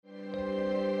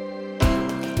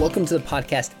Welcome to the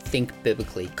podcast Think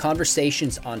Biblically,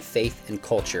 Conversations on Faith and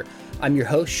Culture. I'm your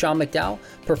host, Sean McDowell,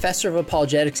 Professor of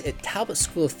Apologetics at Talbot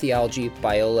School of Theology,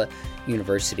 Biola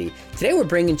University. Today we're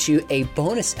bringing to you a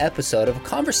bonus episode of a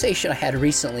conversation I had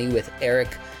recently with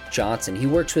Eric Johnson. He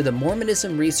works with the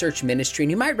Mormonism Research Ministry, and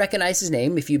you might recognize his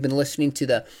name if you've been listening to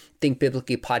the Think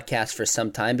Biblically podcast for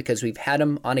some time, because we've had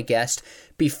him on a guest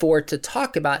before to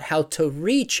talk about how to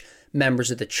reach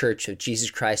members of the Church of Jesus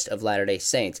Christ of Latter-day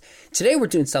Saints. Today we're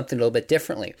doing something a little bit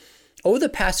differently. Over the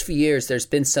past few years, there's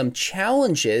been some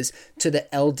challenges to the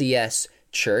LDS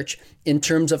Church in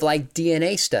terms of like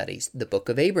DNA studies, the Book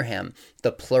of Abraham,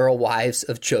 the plural wives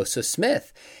of Joseph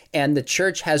Smith. And the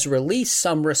church has released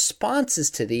some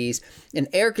responses to these, and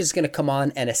Eric is going to come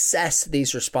on and assess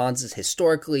these responses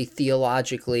historically,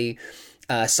 theologically,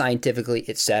 scientifically,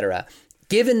 etc.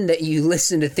 Given that you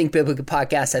listen to Think Biblically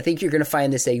podcast, I think you're going to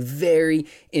find this a very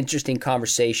interesting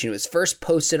conversation. It was first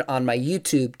posted on my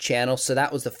YouTube channel, so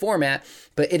that was the format,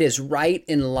 but it is right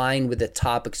in line with the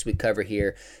topics we cover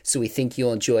here, so we think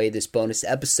you'll enjoy this bonus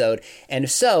episode. And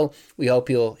if so, we hope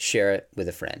you'll share it with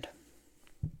a friend.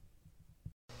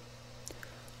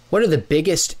 What are the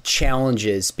biggest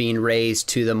challenges being raised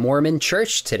to the Mormon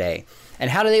Church today? And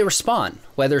how do they respond?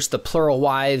 Whether it's the plural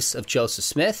wives of Joseph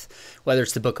Smith, whether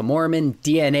it's the Book of Mormon,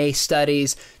 DNA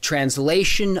studies,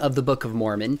 translation of the Book of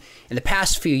Mormon. In the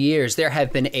past few years, there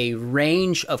have been a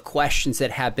range of questions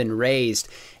that have been raised,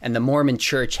 and the Mormon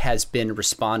Church has been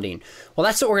responding. Well,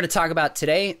 that's what we're going to talk about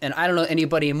today, and I don't know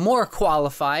anybody more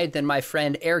qualified than my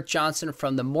friend Eric Johnson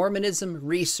from the Mormonism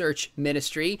Research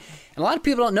Ministry. And a lot of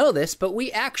people don't know this, but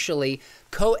we actually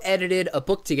co-edited a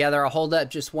book together. I'll hold up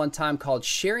just one time, called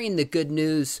Sharing the Good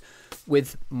News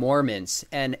with Mormons.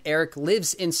 And Eric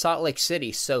lives in Salt Lake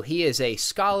City, so he is a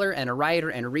scholar and a writer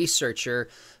and a researcher,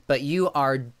 but you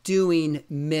are doing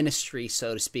ministry,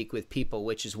 so to speak, with people,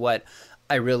 which is what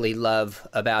I really love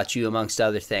about you, amongst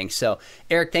other things. So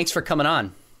Eric, thanks for coming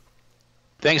on.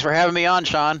 Thanks for having me on,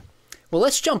 Sean. Well,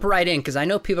 let's jump right in, because I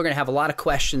know people are going to have a lot of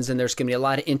questions and there's going to be a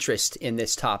lot of interest in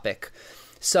this topic.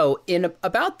 So in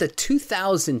about the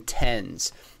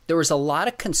 2010s, there was a lot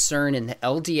of concern in the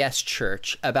LDS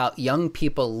Church about young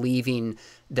people leaving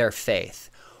their faith.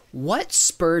 What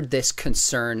spurred this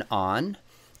concern on,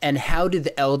 and how did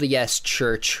the LDS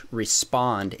Church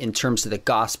respond in terms of the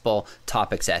gospel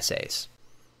topics essays?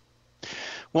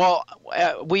 Well,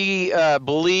 we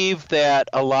believe that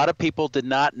a lot of people did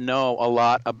not know a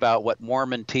lot about what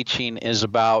Mormon teaching is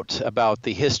about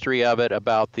the history of it,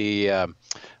 about the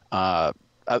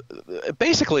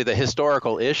basically the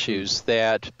historical issues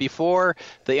that before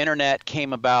the internet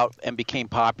came about and became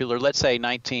popular, let's say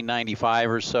 1995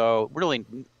 or so, really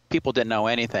people didn't know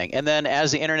anything. And then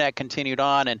as the internet continued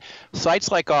on, and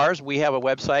sites like ours, we have a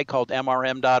website called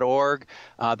mrm.org.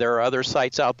 There are other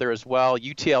sites out there as well.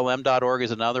 utlm.org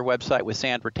is another website with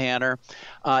Sandra Tanner.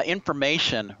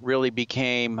 Information really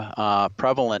became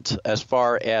prevalent as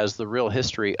far as the real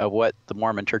history of what the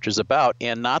Mormon Church is about,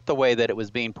 and not the way that it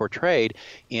was being portrayed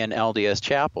in LDS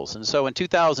chapels. And so in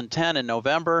 2010, in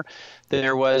November,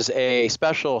 there was a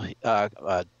special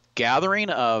gathering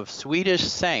of Swedish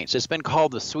saints. It's been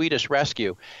called the Swedish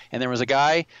Rescue. And there was a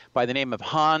guy by the name of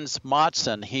Hans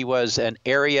Mattsson. He was an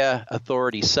Area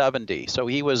Authority 70. So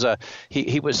he was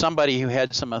somebody who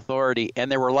had some authority. And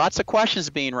there were lots of questions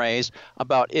being raised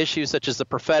about issues such as the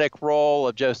prophetic role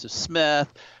of Joseph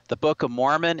Smith, the Book of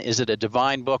Mormon, is it a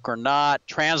divine book or not,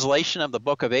 translation of the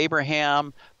Book of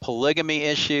Abraham, polygamy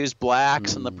issues,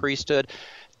 blacks and the priesthood,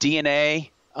 DNA,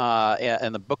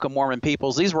 and the Book of Mormon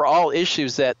peoples. These were all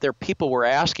issues that their people were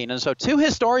asking. And so two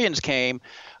historians came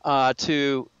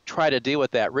to try to deal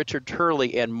with that, Richard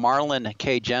Turley and Marlon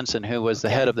K. Jensen, who was the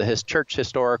head of the church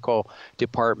historical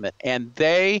department. And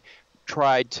they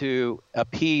tried to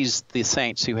appease the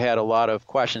saints who had a lot of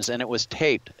questions, and it was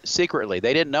taped secretly.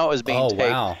 They didn't know it was being taped,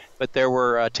 wow. But there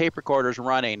were tape recorders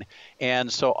running,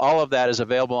 and so all of that is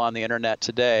available on the internet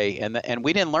today. And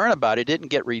we didn't learn about it; it didn't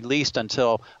get released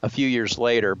until a few years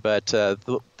later, but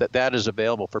that is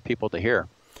available for people to hear.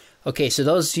 Okay, so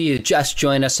those of you who just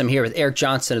joined us, I'm here with Eric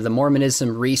Johnson of the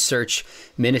Mormonism Research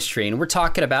Ministry, and we're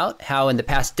talking about how in the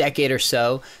past decade or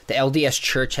so, the LDS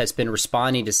Church has been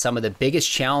responding to some of the biggest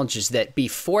challenges that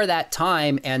before that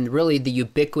time, and really the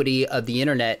ubiquity of the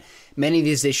internet, many of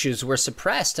these issues were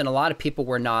suppressed and a lot of people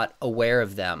were not aware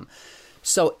of them.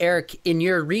 So Eric, in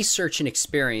your research and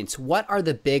experience, what are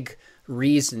the big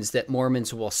reasons that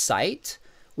Mormons will cite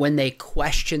when they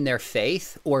question their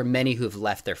faith, or many who've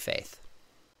left their faith?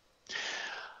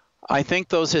 I think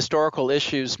those historical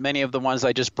issues, many of the ones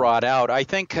I just brought out, I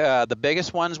think the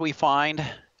biggest ones we find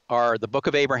are the Book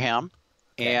of Abraham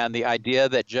And the idea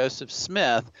that Joseph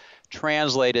Smith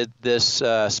translated this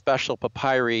special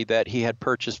papyri that he had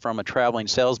purchased from a traveling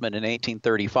salesman in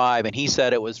 1835, and he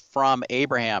said it was from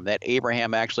Abraham, that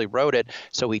Abraham actually wrote it,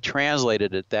 so he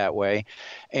translated it that way.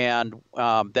 And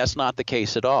that's not the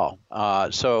case at all.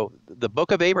 So the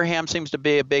Book of Abraham seems to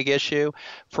be a big issue.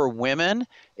 For women,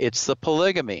 it's the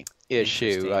polygamy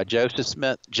issue.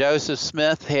 Joseph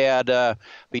Smith had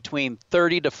between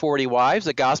 30 to 40 wives.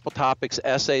 The Gospel Topics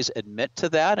essays admit to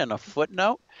that in a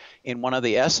footnote in one of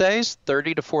the essays,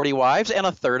 30 to 40 wives, and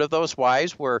a third of those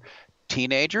wives were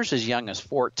teenagers as young as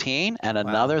 14, and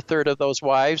another third of those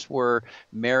wives were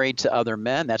married to other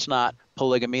men. That's not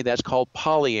polygamy, that's called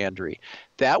polyandry.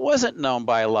 That wasn't known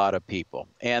by a lot of people.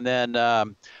 And then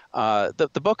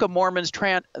the Book of Mormon's,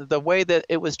 the way that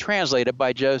it was translated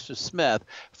by Joseph Smith,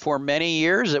 for many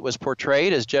years it was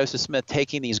portrayed as Joseph Smith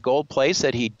taking these gold plates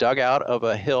that he dug out of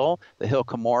a hill, the Hill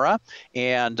Cumorah,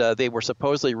 and they were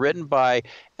supposedly written by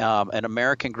an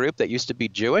American group that used to be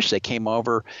Jewish. They came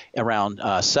over around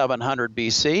 700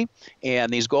 BC,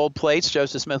 and these gold plates,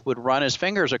 Joseph Smith would run his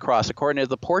fingers across, according to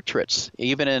the portraits.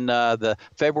 Even in the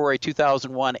February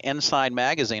 2001 Ensign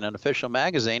magazine, an official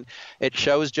magazine, it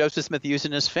shows Joseph Smith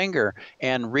using his finger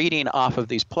and reading off of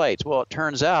these plates. Well, it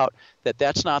turns out that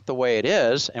that's not the way it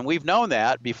is, and we've known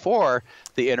that before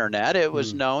the internet. It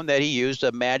was known that he used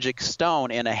a magic stone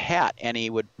in a hat, and he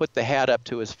would put the hat up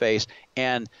to his face,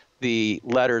 and the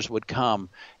letters would come.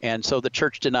 And so the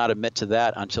church did not admit to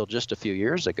that until just a few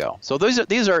years ago. So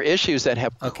these are issues that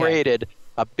have created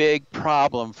a big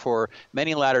problem for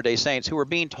many Latter-day Saints who were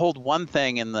being told one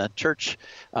thing in the church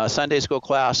Sunday school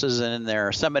classes and in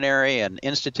their seminary and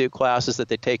institute classes that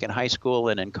they take in high school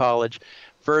and in college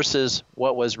versus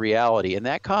what was reality. And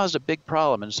that caused a big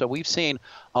problem. And so we've seen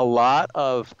a lot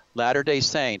of Latter-day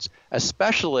Saints,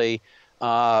 especially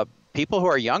people who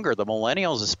are younger, the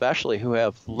millennials especially, who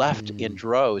have left in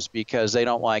droves because they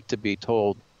don't like to be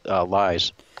told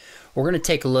lies. We're going to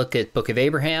take a look at Book of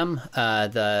Abraham,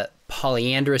 the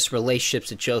polyandrous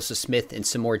relationships of Joseph Smith, in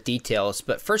some more details.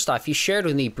 But first off, you shared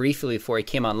with me briefly before he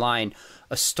came online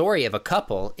a story of a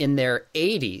couple in their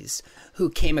 80s who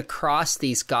came across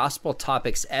these Gospel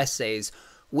Topics essays,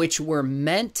 which were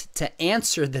meant to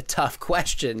answer the tough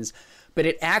questions, but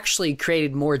it actually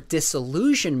created more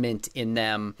disillusionment in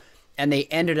them, and they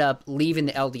ended up leaving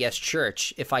the LDS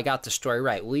Church, if I got the story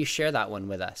right. Will you share that one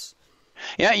with us?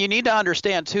 Yeah, you need to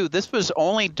understand, too, this was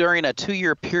only during a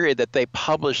 2-year period that they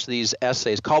published these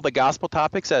essays called the Gospel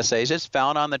Topics Essays. It's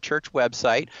found on the church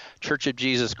website,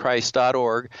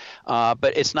 churchofjesuschrist.org,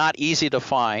 but it's not easy to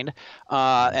find.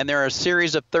 And there are a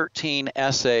series of 13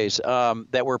 essays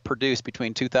that were produced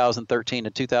between 2013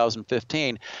 and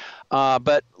 2015.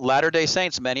 But Latter-day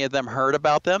Saints, many of them heard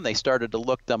about them. They started to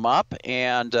look them up,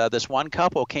 and this one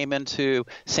couple came into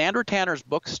Sandra Tanner's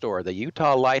bookstore, the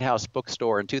Utah Lighthouse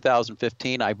Bookstore, in 2015.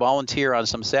 I volunteer on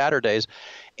some Saturdays,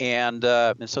 and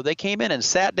so they came in and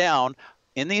sat down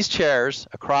in these chairs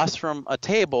across from a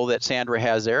table that Sandra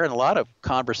has there, and a lot of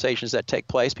conversations that take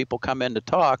place. People come in to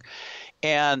talk,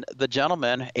 and the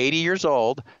gentleman, 80 years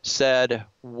old, said,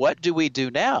 "What do we do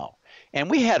now?" And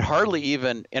we had hardly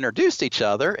even introduced each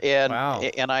other, and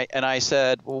I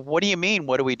said, "Well, what do you mean?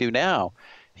 What do we do now?"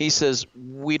 He says,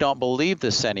 "We don't believe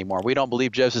this anymore. We don't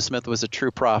believe Joseph Smith was a true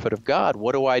prophet of God.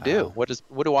 What do I do? What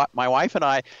do my wife and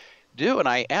I do?" And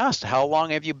I asked, "How long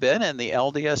have you been in the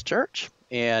LDS Church?"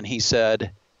 And he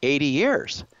said, 80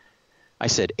 years. I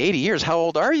said, 80 years? How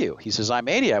old are you? He says, "I'm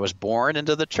 80. I was born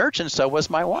into the church, and so was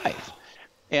my wife."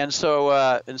 And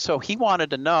so he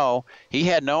wanted to know. He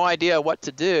had no idea what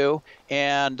to do,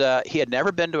 and he had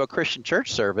never been to a Christian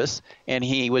church service, and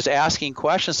he was asking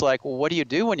questions like, "Well, what do you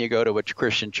do when you go to a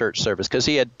Christian church service?" Because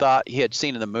he had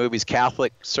seen in the movies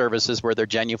Catholic services where they're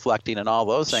genuflecting and all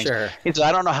those things. Sure. He said,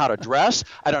 "I don't know how to dress.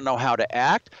 I don't know how to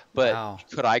act, but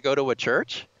could I go to a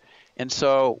church?" And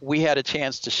so we had a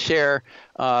chance to share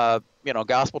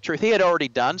gospel truth. He had already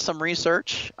done some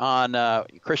research on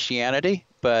Christianity.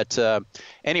 But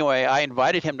anyway, I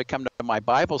invited him to come to my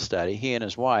Bible study, he and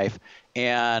his wife,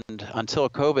 and until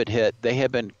COVID hit, they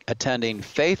have been attending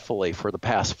faithfully for the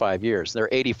past 5 years. They're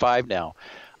 85 now.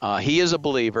 He is a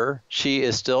believer. She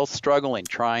is still struggling,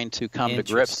 trying to come to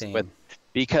grips with,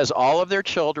 because all of their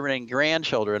children and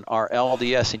grandchildren are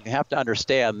LDS, and you have to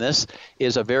understand this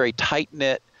is a very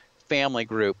tight-knit family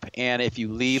group, and if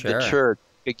you leave the church,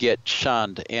 could get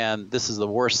shunned, and this is the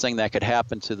worst thing that could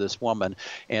happen to this woman.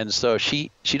 And so she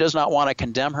does not want to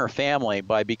condemn her family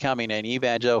by becoming an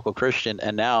evangelical Christian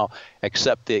and now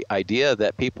accept the idea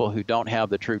that people who don't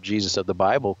have the true Jesus of the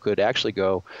Bible could actually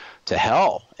go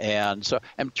hell. And so,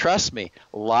 and trust me,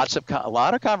 a lot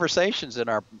of conversations in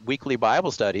our weekly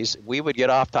Bible studies. We would get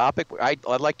off topic. I'd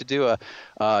like to do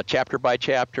a chapter by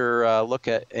chapter look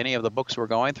at any of the books we're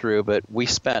going through, but we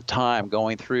spent time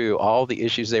going through all the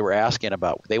issues they were asking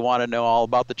about. They want to know all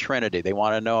about the Trinity. They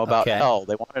want to know about hell.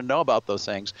 They want to know about those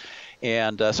things.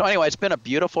 And so anyway, it's been a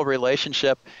beautiful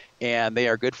relationship, and they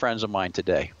are good friends of mine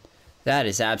today. That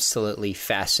is absolutely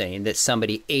fascinating that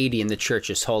somebody 80 in the church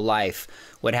his whole life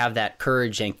would have that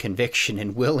courage and conviction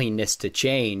and willingness to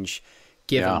change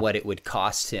given what it would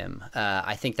cost him.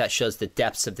 I think that shows the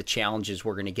depths of the challenges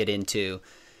we're going to get into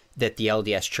that the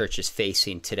LDS Church is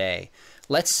facing today.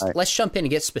 Let's jump in and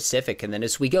get specific. And then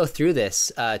as we go through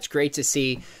this, it's great to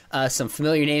see some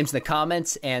familiar names in the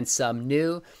comments and some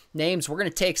new names. We're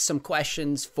going to take some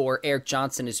questions for Eric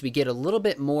Johnson as we get a little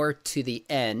bit more to the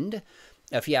end.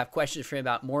 If you have questions for him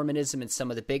about Mormonism and some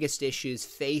of the biggest issues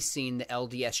facing the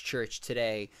LDS Church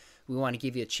today, we want to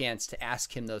give you a chance to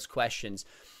ask him those questions.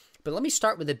 But let me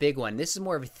start with a big one. This is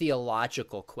more of a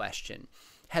theological question.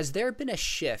 Has there been a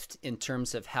shift in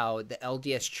terms of how the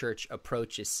LDS Church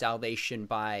approaches salvation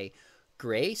by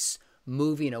grace,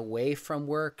 moving away from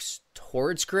works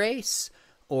towards grace,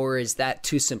 or is that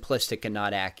too simplistic and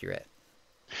not accurate?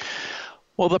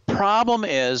 Well, the problem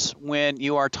is when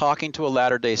you are talking to a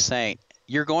Latter-day Saint,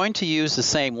 you're going to use the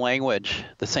same language,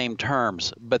 the same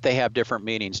terms, but they have different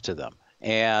meanings to them.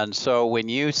 And so when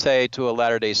you say to a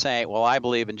Latter-day Saint, well, I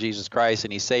believe in Jesus Christ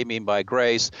and he saved me by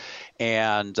grace,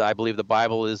 and I believe the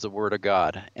Bible is the Word of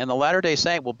God. And the Latter-day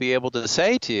Saint will be able to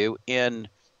say to you, and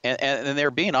they're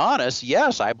being honest,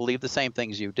 yes, I believe the same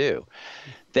things you do.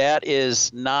 That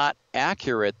is not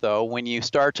accurate, though, when you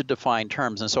start to define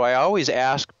terms. And so I always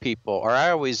ask people, or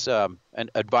I always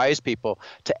advise people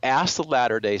to ask the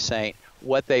Latter-day Saint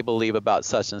what they believe about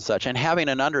such and such, and having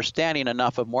an understanding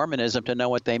enough of Mormonism to know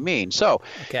what they mean. So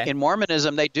in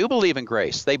Mormonism, they do believe in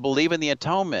grace. They believe in the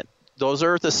atonement. Those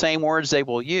are the same words they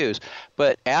will use,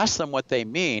 but ask them what they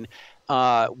mean.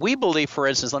 We believe, for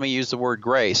instance, let me use the word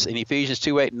grace. In Ephesians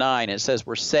 2:8-9, it says,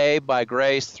 we're saved by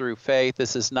grace through faith.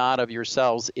 This is not of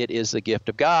yourselves. It is the gift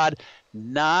of God,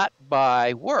 not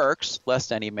by works,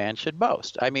 lest any man should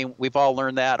boast. I mean, we've all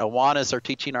learned that. Awanas are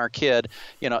teaching our kids,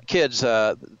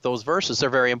 those verses. They're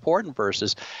very important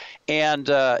verses. And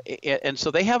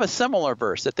so they have a similar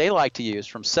verse that they like to use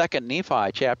from 2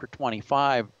 Nephi chapter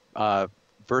 25,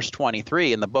 verse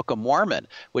 23 in the Book of Mormon,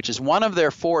 which is one of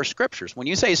their 4 scriptures. When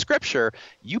you say scripture,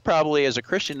 you probably as a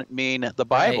Christian mean the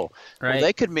Bible. Right. Well,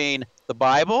 they could mean the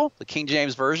Bible, the King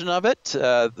James Version of it,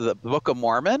 the Book of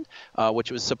Mormon,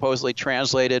 which was supposedly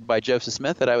translated by Joseph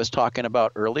Smith that I was talking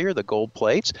about earlier, the gold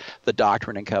plates, the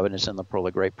Doctrine and Covenants, and the Pearl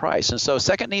of Great Price. And so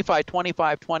 2 Nephi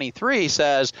 25:23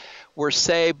 says, we're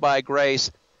saved by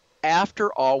grace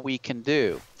after all we can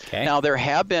do. Okay. Now, there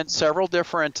have been several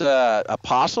different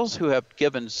apostles who have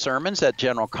given sermons at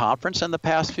General Conference in the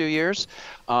past few years.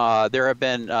 There have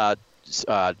been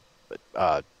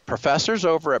professors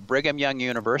over at Brigham Young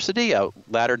University, a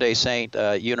Latter-day Saint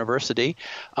university,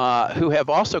 who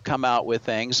have also come out with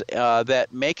things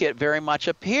that make it very much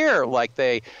appear like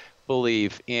they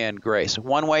believe in grace.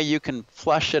 One way you can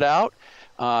flesh it out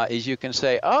is you can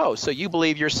say, oh, so you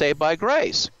believe you're saved by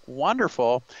grace.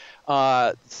 Wonderful.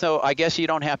 So I guess you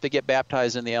don't have to get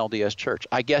baptized in the LDS Church.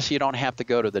 I guess you don't have to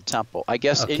go to the temple. I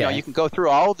guess you can go through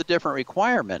all of the different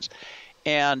requirements.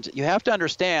 And you have to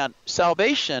understand,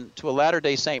 salvation to a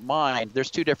Latter-day Saint mind, there's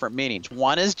 2 different meanings.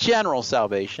 One is general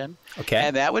salvation,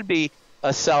 and that would be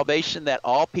a salvation that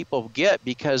all people get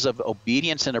because of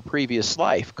obedience in a previous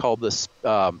life, called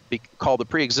the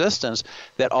preexistence,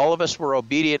 that all of us were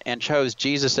obedient and chose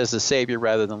Jesus as the Savior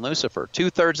rather than Lucifer.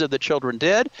 2/3 of the children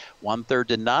did, 1/3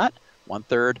 did not.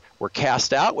 1/3 were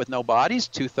cast out with no bodies.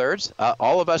 2/3,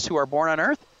 all of us who are born on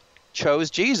earth,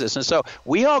 chose Jesus. And so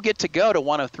we all get to go to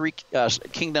one of 3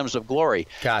 kingdoms of glory,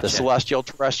 the celestial,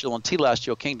 terrestrial, and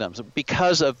telestial kingdoms,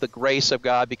 because of the grace of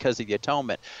God, because of the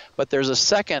atonement. But there's a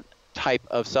second type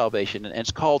of salvation, and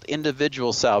it's called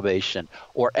individual salvation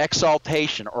or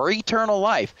exaltation or eternal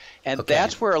life. And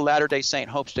that's where a Latter-day Saint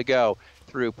hopes to go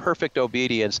through perfect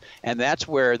obedience, and that's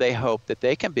where they hope that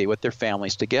they can be with their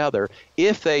families together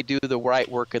if they do the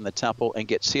right work in the temple and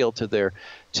get sealed to their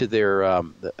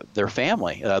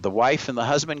family. The wife and the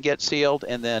husband get sealed,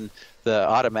 and then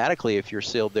automatically, if you're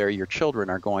sealed there, your children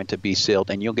are going to be sealed,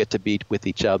 and you'll get to be with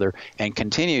each other and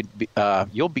continue.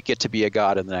 Get to be a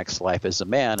god in the next life as a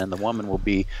man, and the woman will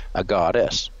be a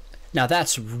goddess. Now,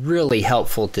 that's really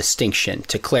helpful distinction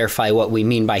to clarify what we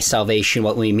mean by salvation,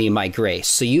 what we mean by grace.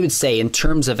 So you would say, in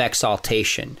terms of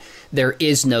exaltation, there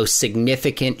is no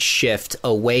significant shift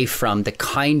away from the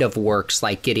kind of works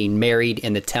like getting married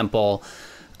in the temple,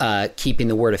 keeping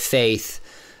the word of faith,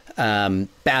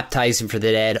 baptizing for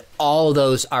the dead, all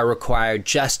those are required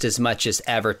just as much as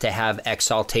ever to have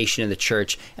exaltation in the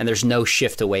church, and there's no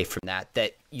shift away from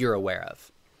that you're aware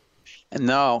of.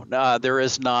 No, there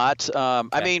is not. Okay.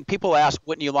 I mean, people ask,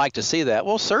 wouldn't you like to see that?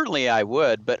 Well, certainly I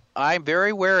would, but I'm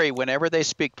very wary whenever they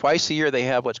speak. Twice a year, they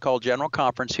have what's called General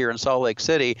Conference here in Salt Lake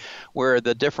City, where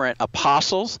the different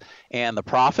apostles and the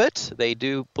prophets, they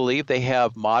do believe they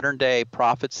have modern-day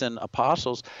prophets and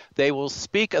apostles. They will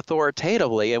speak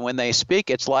authoritatively, and when they speak,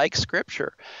 it's like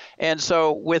Scripture. And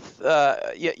so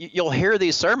you'll hear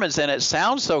these sermons, and it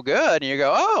sounds so good, and you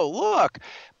go, oh, look.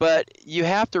 But you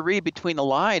have to read between the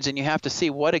lines, and you have to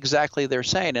see what exactly they're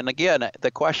saying. And again,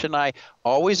 the question I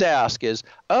always ask is,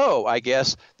 I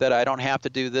guess that I don't have to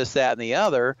do this, that, and the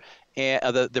other,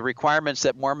 and the requirements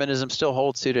that Mormonism still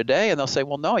holds to today. And they'll say,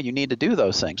 well, no, you need to do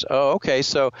those things. Oh, okay.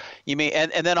 So you mean,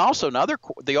 and then also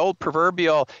the old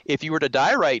proverbial, if you were to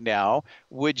die right now,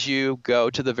 would you go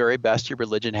to the very best your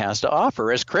religion has to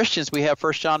offer? As Christians, we have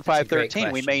 1 John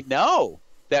 5:13. We may know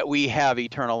that we have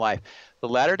eternal life. The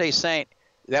Latter-day Saint,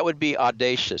 that would be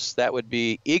audacious. That would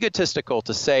be egotistical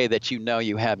to say that you know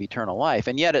you have eternal life.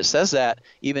 And yet it says that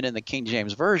even in the King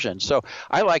James Version. So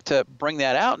I like to bring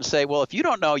that out and say, well, if you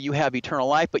don't know you have eternal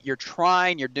life, but you're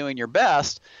trying, you're doing your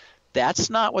best, that's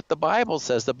not what the Bible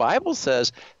says. The Bible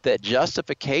says that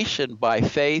justification by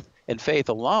faith and faith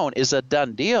alone is a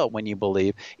done deal when you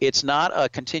believe. It's not a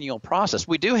continual process.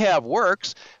 We do have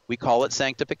works. We call it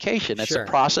sanctification. It's a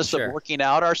process of working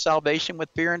out our salvation with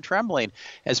fear and trembling,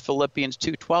 as Philippians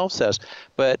 2:12 says.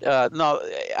 But no,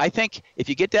 I think if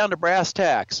you get down to brass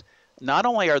tacks, not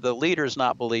only are the leaders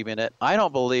not believing it, I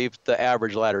don't believe the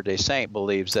average Latter-day Saint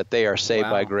believes that they are saved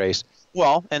by grace.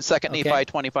 Well, in 2 Nephi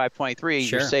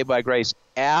 25:23, you're saved by grace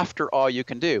after all you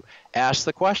can do. Ask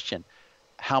the question,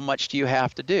 how much do you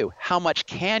have to do? How much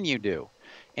can you do?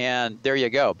 And there you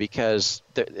go, because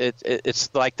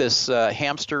it's like this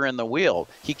hamster in the wheel.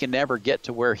 He can never get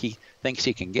to where he thinks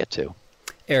he can get to.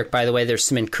 Eric, by the way, there's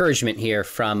some encouragement here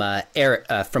from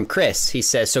from Chris. He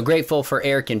says, so grateful for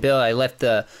Eric and Bill. I left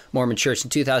the Mormon Church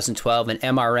in 2012, and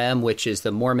MRM, which is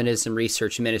the Mormonism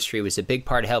Research Ministry, was a big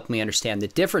part of helping me understand the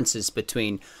differences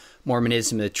between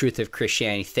Mormonism and the truth of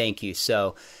Christianity. Thank you.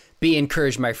 So be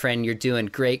encouraged, my friend. You're doing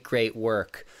great, great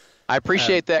work. I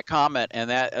appreciate that comment, and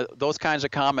that those kinds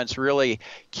of comments really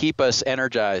keep us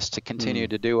energized to continue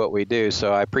to do what we do.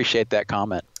 So I appreciate that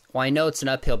comment. Well, I know it's an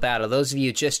uphill battle. Those of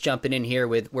you just jumping in here,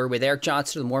 we're with Eric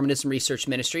Johnson of the Mormonism Research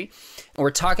Ministry, and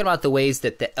we're talking about the ways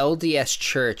that the LDS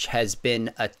Church has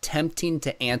been attempting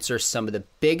to answer some of the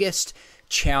biggest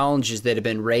challenges that have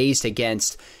been raised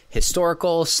against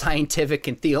historical, scientific,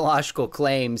 and theological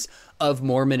claims of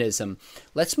Mormonism.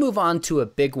 Let's move on to a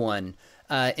big one.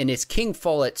 In his King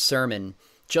Follett's sermon,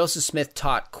 Joseph Smith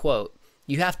taught, quote,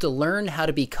 "You have to learn how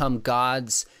to become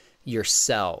gods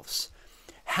yourselves."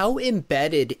 How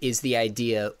embedded is the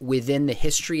idea within the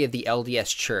history of the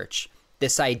LDS Church,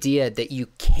 this idea that you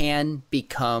can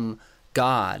become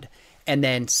God? And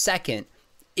then second,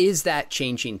 is that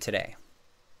changing today?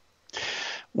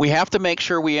 We have to make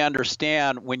sure we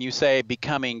understand when you say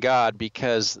becoming God,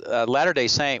 because Latter-day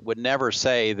Saint would never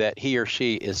say that he or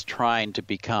she is trying to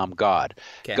become God.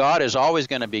 Okay. God is always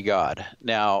going to be God.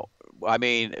 Now, I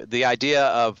mean, the idea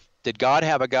of did God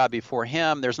have a God before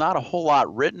him? There's not a whole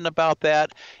lot written about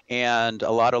that, and a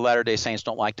lot of Latter-day Saints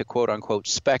don't like to quote-unquote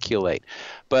speculate.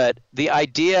 But the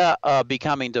idea of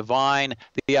becoming divine,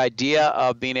 the idea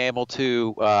of being able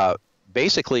to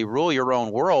basically rule your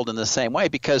own world in the same way,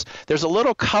 because there's a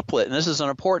little couplet, and this is an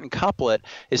important couplet,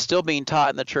 is still being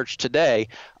taught in the church today.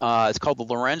 It's called the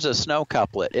Lorenzo Snow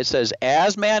couplet. It says,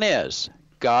 as man is,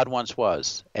 God once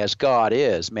was. As God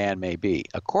is, man may be.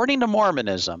 According to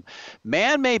Mormonism,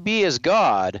 man may be as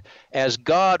God,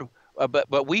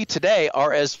 but we today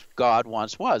are as God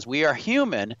once was. We are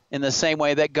human in the same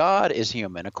way that God is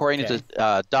human. According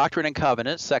to Doctrine and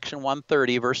Covenants, section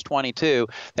 130, verse 22,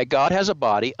 that God has a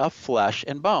body of flesh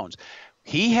and bones.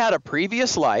 He had a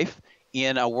previous life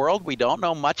in a world we don't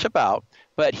know much about,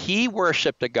 but he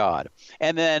worshiped a God.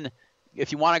 And then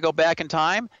if you want to go back in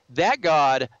time, that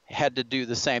God had to do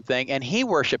the same thing, and he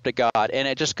worshiped a God, and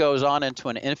it just goes on into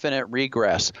an infinite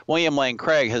regress. William Lane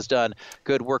Craig has done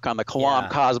good work on the Kalam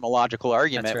cosmological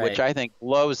argument, which I think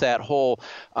blows that whole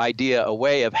idea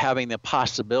away of having the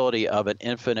possibility of an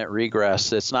infinite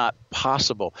regress. It's not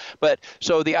possible. But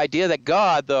so the idea that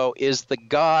God, though, is the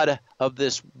God of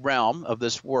this realm, of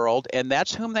this world, and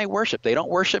that's whom they worship. They don't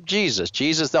worship Jesus.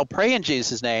 They'll pray in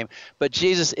Jesus' name, but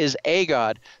Jesus is a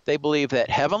God. They believe that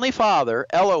Heavenly Father,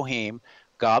 Elohim,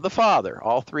 God the Father,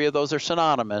 all three of those are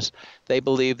synonymous. They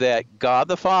believe that God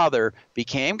the Father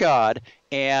became God,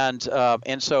 and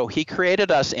so he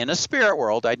created us in a spirit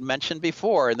world. I'd mentioned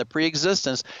before in the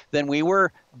pre-existence. Then we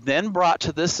were then brought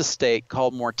to this estate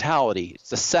called mortality. It's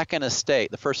the second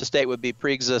estate. The first estate would be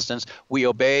pre-existence. We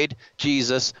obeyed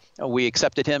Jesus. We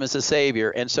accepted him as a Savior.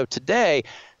 And so today,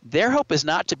 their hope is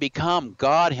not to become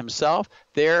God himself.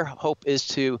 Their hope is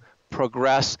to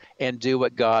progress and do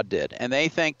what God did. And they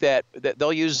think that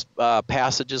they'll use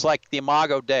passages like the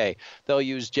Imago Dei. They'll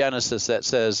use Genesis that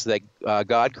says that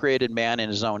God created man in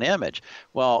his own image.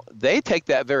 Well, they take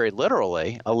that very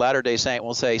literally. A Latter-day Saint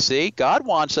will say, see, God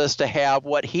wants us to have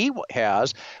what he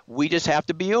has. We just have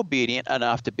to be obedient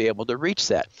enough to be able to reach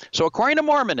that. So according to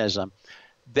Mormonism,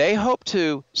 they hope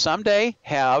to someday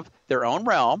have their own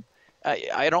realm.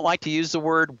 I don't like to use the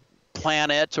word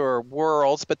planet or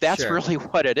worlds, but that's Sure. really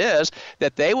what it is,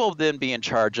 that they will then be in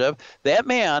charge of. That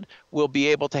man will be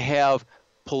able to have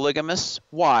polygamous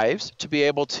wives to be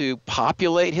able to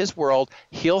populate his world.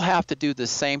 He'll have to do the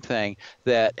same thing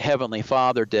that Heavenly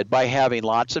Father did by having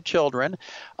lots of children,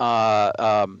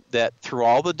 that through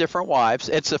all the different wives.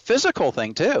 It's a physical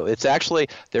thing too. It's actually,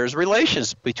 there's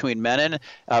relations between men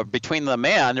and between the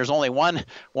man. There's only one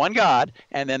God,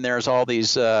 and then there's all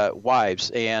these wives,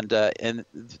 and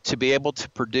to be able to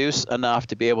produce enough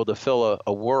to be able to fill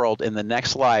a world in the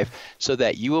next life, so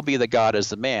that you will be the God as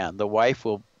the man. The wife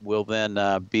will then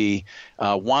be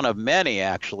one of many,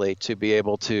 actually, to be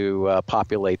able to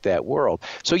populate that world.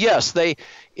 So yes,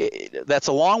 that's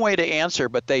a long way to answer,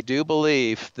 but they do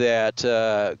believe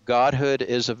that godhood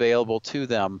is available to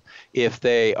them if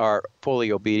they are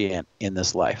fully obedient in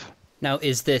this life. Now,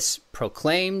 is this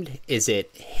proclaimed? Is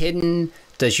it hidden?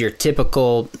 Does your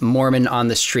typical Mormon on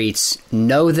the streets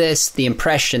know this? The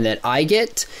impression that I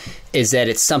get is that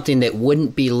it's something that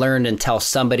wouldn't be learned until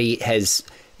somebody has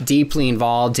deeply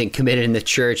involved and committed in the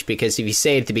church, because if you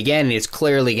say at the beginning, it's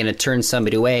clearly going to turn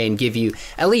somebody away and give you,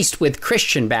 at least with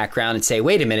Christian background, and say,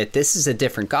 wait a minute, this is a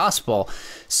different gospel.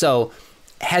 So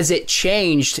has it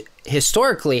changed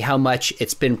historically how much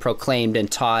it's been proclaimed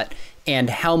and taught, and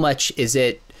how much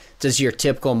does your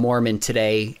typical Mormon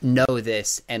today know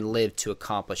this and live to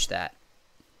accomplish that?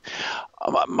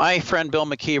 My friend Bill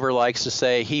McKeever likes to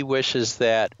say he wishes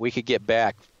that we could get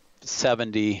back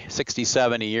 60,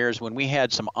 70 years when we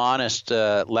had some honest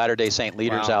Latter-day Saint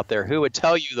leaders out there who would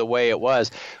tell you the way it was.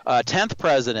 10th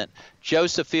president,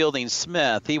 Joseph Fielding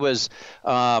Smith, he was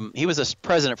a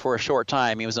president for a short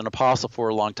time. He was an apostle for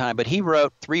a long time, but he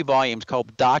wrote 3 volumes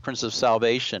called Doctrines of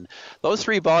Salvation. Those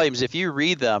 3 volumes, if you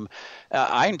read them,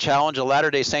 I can challenge a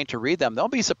Latter-day Saint to read them. They'll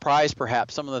be surprised,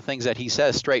 perhaps, some of the things that he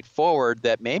says straightforward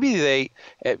that maybe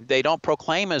they don't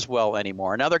proclaim as well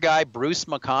anymore. Another guy, Bruce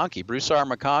R.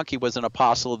 McConkie, was an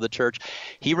apostle of the church.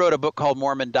 He wrote a book called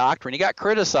Mormon Doctrine. He got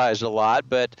criticized a lot,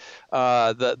 but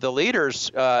the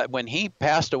leaders, when he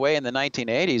passed away in the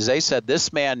 1980s, they said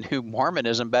this man knew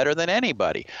Mormonism better than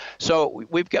anybody. So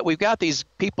we've got these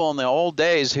people in the old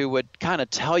days who would kind of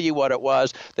tell you what it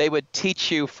was. They would teach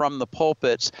you from the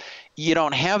pulpits. You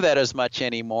don't have that as much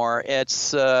anymore.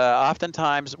 It's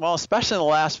oftentimes, well, especially in the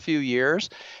last few years,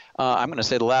 I'm going to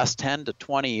say the last 10 to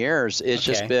 20 years, it's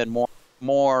just been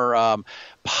more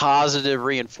positive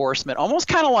reinforcement, almost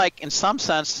kind of like, in some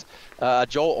sense,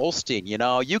 Joel Osteen.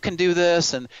 You can do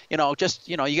this, and you got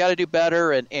to do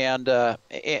better,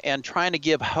 and trying to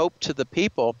give hope to the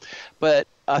people. But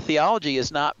theology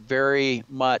is not very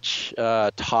much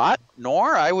taught,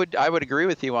 nor I would agree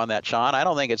with you on that, Sean. I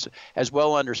don't think it's as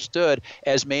well understood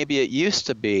as maybe it used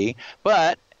to be.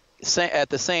 But at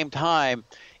the same time,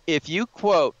 if you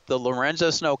quote the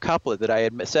Lorenzo Snow couplet that I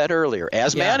had said earlier,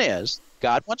 as man is,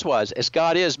 God once was, as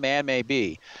God is, man may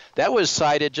be. That was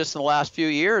cited just in the last few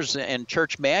years in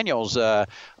church manuals,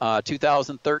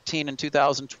 2013 and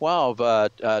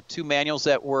 2012, 2 manuals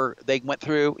that they went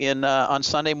through on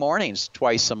Sunday mornings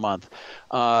twice a month.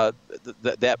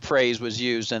 That phrase was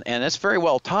used, and it's very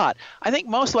well taught. I think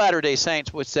most Latter-day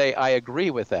Saints would say, I agree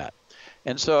with that.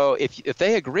 And so if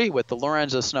they agree with the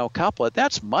Lorenzo Snow couplet,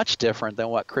 that's much different than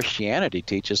what Christianity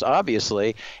teaches,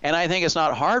 obviously. And I think it's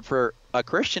not hard for a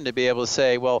Christian to be able to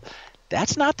say, well,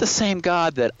 that's not the same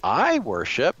God that I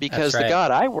worship, because the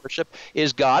God I worship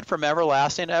is God from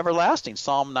everlasting to everlasting.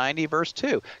 Psalm 90, verse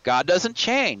 2. God doesn't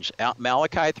change.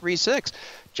 Malachi 3:6.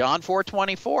 John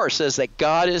 4:24 says that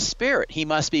God is spirit. He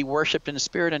must be worshipped in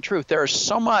spirit and truth. There is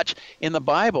so much in the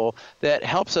Bible that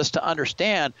helps us to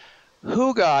understand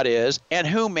who God is and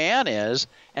who man is,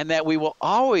 and that we will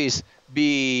always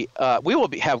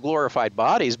have glorified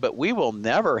bodies, but we will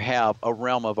never have a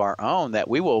realm of our own that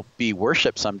we will be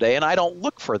worshipped someday. And I don't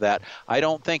look for that. I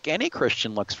don't think any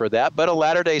Christian looks for that, but a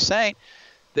Latter-day Saint,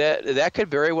 that could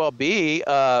very well be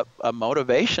a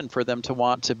motivation for them to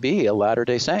want to be a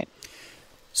Latter-day Saint.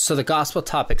 So the Gospel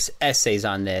Topics essays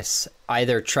on this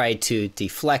either try to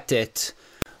deflect it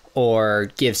or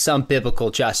give some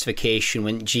biblical justification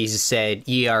when Jesus said,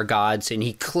 "Ye are gods," and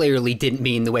he clearly didn't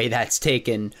mean the way that's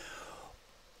taken.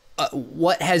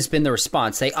 What has been the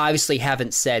response? They obviously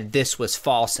haven't said this was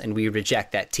false and we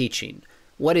reject that teaching.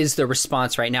 What is the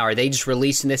response right now? Are they just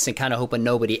releasing this and kind of hoping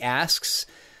nobody asks?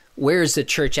 Where is the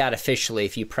church at officially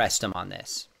if you pressed them on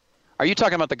this? Are you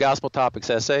talking about the Gospel Topics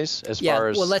essays far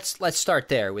as... Well, let's start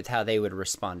there with how they would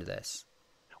respond to this.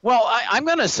 Well, I'm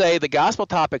going to say the Gospel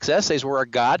Topics essays were a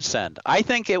godsend. I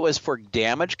think it was for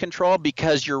damage control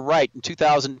because you're right. In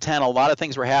 2010, a lot of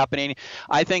things were happening.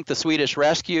 I think the Swedish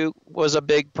rescue was a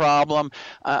big problem.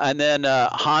 And then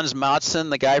Hans Mattsson,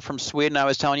 the guy from Sweden I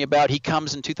was telling you about, he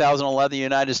comes in 2011 to the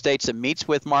United States and meets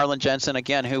with Marlin Jensen,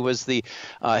 again, who was the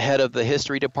head of the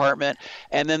history department.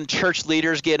 And then church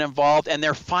leaders get involved, and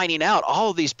they're finding out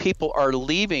all of these people are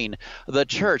leaving the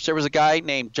church. There was a guy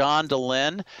named John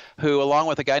DeLynn who, along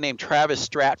with a guy named Travis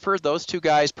Stratford, those two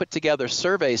guys put together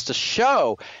surveys to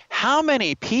show how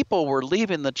many people were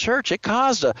leaving the church. It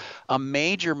caused a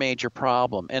major, major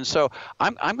problem. And so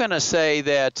I'm going to say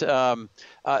that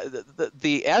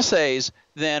the essays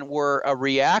then were a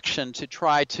reaction to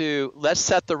try to let's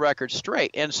set the record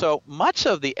straight. And so much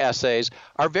of the essays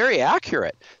are very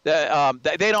accurate.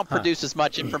 They don't produce as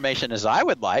much information as I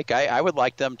would like. I would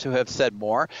like them to have said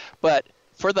more. But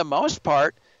for the most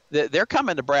part, they're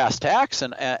coming to brass tacks,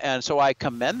 and so I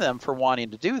commend them for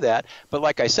wanting to do that. But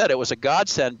like I said, it was a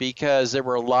godsend because there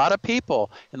were a lot of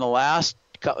people in the last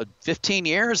 15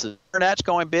 years. The internet's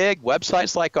going big.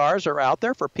 Websites like ours are out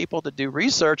there for people to do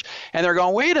research, and they're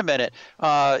going, wait a minute,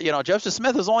 Joseph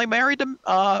Smith is only married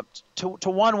to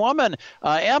one woman,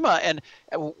 Emma, and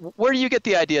where do you get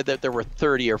the idea that there were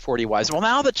 30 or 40 wives? Well,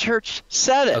 now the church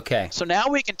said it. Okay. So now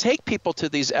we can take people to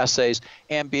these essays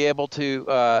and be able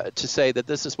to say that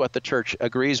this is what the church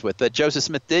agrees with, that Joseph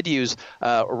Smith did use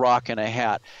a rock and a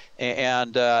hat,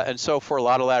 and so for a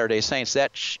lot of Latter-day Saints,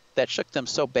 that shook them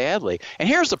so badly. And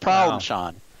here's the problem, Wow.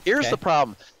 Sean. Here's the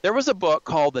problem. There was a book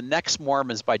called The Next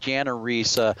Mormons by Jana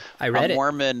Reese, I read a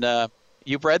Mormon.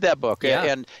 You've read that book, Yeah.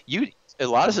 and a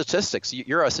lot of statistics.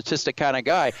 You're a statistic kind of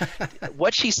guy.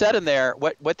 What she said in there,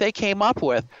 what they came up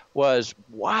with was,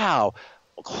 wow,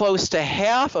 close to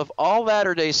half of all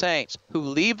Latter-day Saints who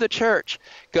leave the church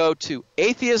go to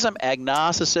atheism,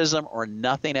 agnosticism, or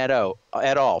nothing at all.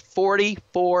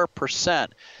 44%.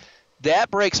 That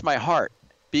breaks my heart.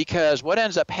 Because what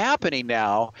ends up happening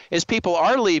now is people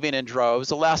are leaving in droves.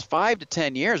 The last 5 to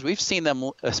 10 years, we've seen them,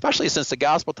 especially since the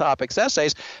Gospel Topics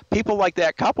essays, people like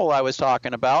that couple I was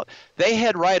talking about, they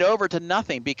head right over to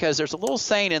nothing because there's a little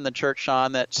saying in the church,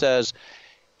 Sean, that says,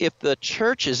 if the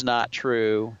church is not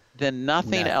true, then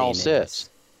nothing else is.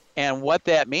 And what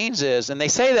that means is, and they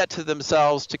say that to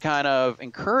themselves to kind of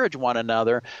encourage one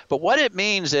another, but what it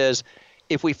means is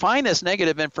if we find this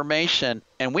negative information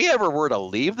and we ever were to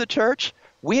leave the church,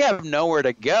 we have nowhere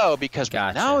to go because we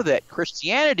know that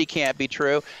Christianity can't be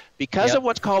true because of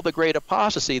what's called the Great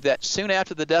Apostasy, that soon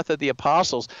after the death of the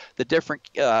apostles, the different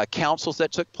councils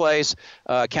that took place,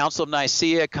 Council of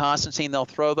Nicaea, Constantine, they'll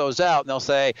throw those out and they'll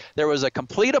say there was a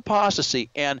complete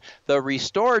apostasy, and the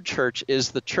restored church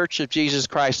is the Church of Jesus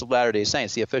Christ of Latter-day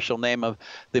Saints, the official name of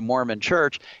the Mormon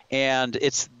Church, and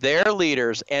it's their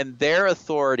leaders and their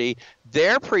authority,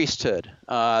 their priesthood,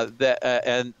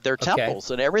 and their temples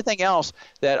and everything else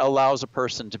that allows a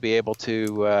person to be able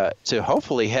to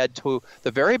hopefully head to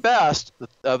the very best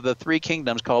of the three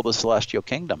kingdoms called the Celestial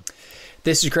Kingdom.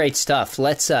 This is great stuff.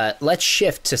 Let's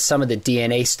shift to some of the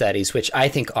DNA studies, which I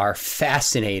think are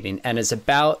fascinating and is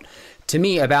about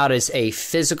as a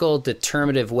physical,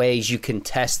 determinative ways you can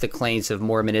test the claims of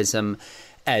Mormonism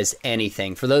as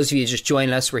anything. For those of you just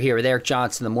joining us, we're here with Eric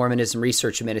Johnson, the Mormonism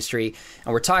Research Ministry,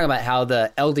 and we're talking about how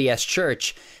the LDS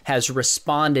Church has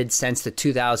responded since the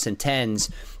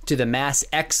 2010s to the mass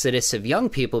exodus of young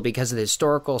people because of the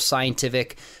historical,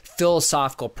 scientific,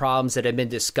 philosophical problems that have been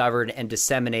discovered and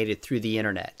disseminated through the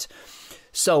internet.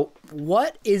 So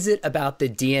what is it about the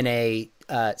DNA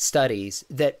studies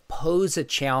that pose a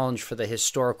challenge for the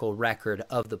historical record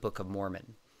of the Book of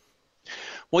Mormon?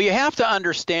 Well, you have to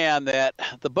understand that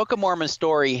the Book of Mormon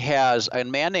story has a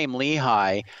man named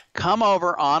Lehi come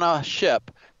over on a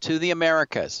ship to the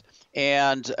Americas,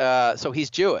 and so he's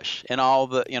Jewish, and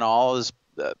all his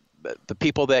the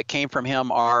people that came from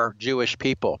him are Jewish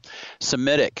people,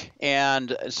 Semitic,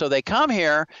 and so they come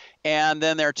here, And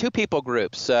then there are two people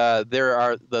groups. There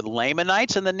are the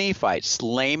Lamanites and the Nephites.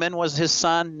 Laman was his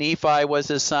son. Nephi was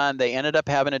his son. They ended up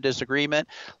having a disagreement.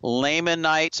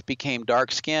 Lamanites became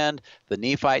dark-skinned. The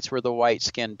Nephites were the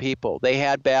white-skinned people. They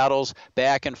had battles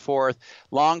back and forth.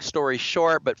 Long story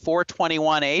short, but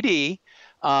 421 AD,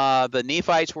 the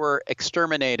Nephites were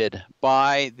exterminated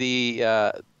by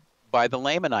the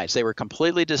Lamanites. They were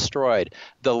completely destroyed.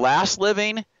 The last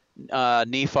living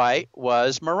Nephite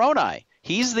was Moroni.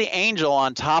 He's the angel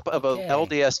on top of a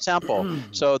LDS temple.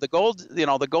 So the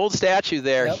gold statue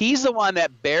there, he's the one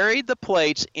that buried the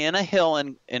plates in a hill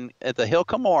at the Hill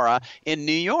Cumorah in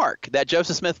New York that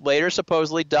Joseph Smith later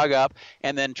supposedly dug up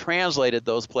and then translated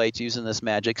those plates using this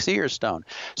magic seer stone.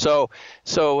 So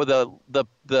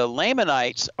the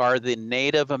Lamanites are the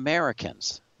Native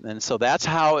Americans. And so that's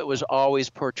how it was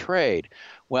always portrayed.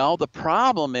 Well, the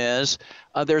problem is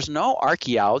there's no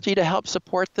archaeology to help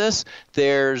support this.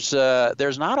 There's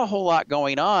not a whole lot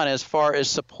going on as far as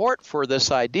support for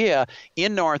this idea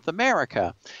in North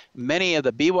America. Many of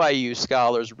the BYU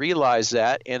scholars realized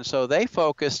that, and so they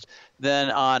focused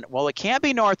then on, well, it can't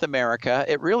be North America.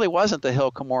 It really wasn't the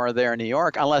Hill Cumorah there in New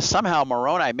York, unless somehow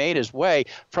Moroni made his way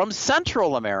from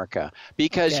Central America,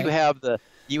 because you have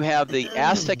the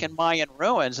Aztec and Mayan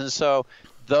ruins, and so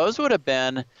those would have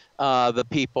been the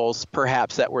peoples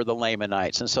perhaps that were the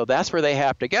Lamanites. And so that's where they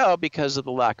have to go because of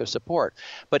the lack of support.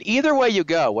 But either way you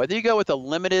go, whether you go with a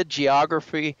limited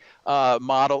geography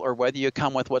model or whether you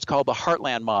come with what's called the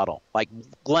Heartland model, like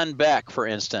Glenn Beck, for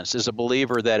instance, is a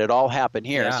believer that it all happened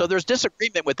here. Yeah. So there's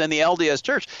disagreement within the LDS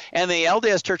Church, and the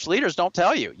LDS Church leaders don't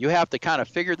tell you. You have to kind of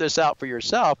figure this out for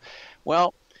yourself.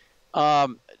 Well,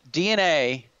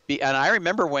 DNA, and I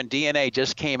remember when DNA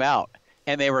just came out,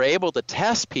 and they were able to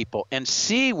test people and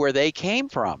see where they came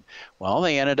from. Well,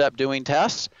 they ended up doing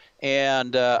tests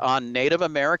and on Native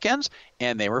Americans,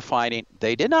 and they were finding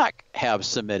they did not have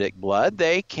Semitic blood.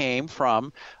 They came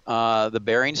from the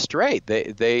Bering Strait.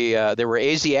 They were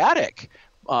Asiatic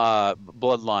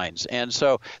bloodlines, and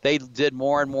so they did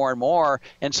more and more and more.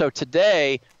 And so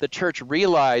today, the church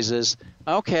realizes,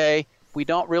 okay, we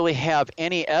don't really have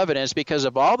any evidence because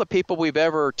of all the people we've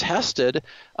ever tested.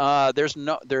 There's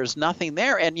nothing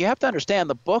there. And you have to understand,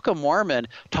 the Book of Mormon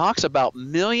talks about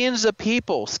millions of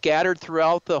people scattered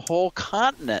throughout the whole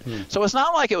continent. So it's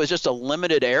not like it was just a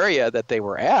limited area that they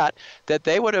were at, that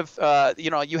they would have,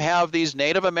 you have these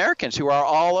Native Americans who are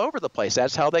all over the place.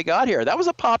 That's how they got here. That was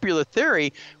a popular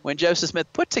theory when Joseph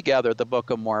Smith put together the Book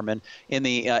of Mormon in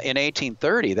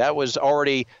 1830. That was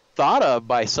already thought of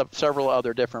by several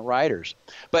other different writers.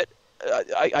 But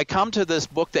I come to this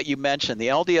book that you mentioned, the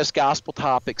LDS Gospel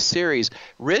Topics series,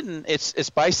 written, it's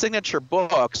by Signature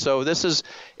Books, so this is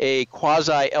a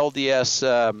quasi-LDS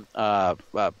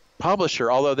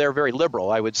publisher, although they're very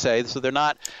liberal, I would say. So they're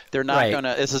not right. Going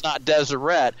to, this is not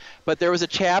Deseret, but there was a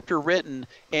chapter written,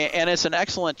 and it's an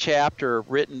excellent chapter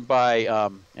written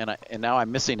by, and now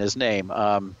I'm missing his name,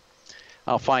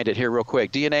 I'll find it here real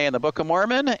quick. DNA in the Book of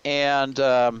Mormon, and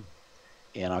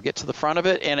I'll get to the front of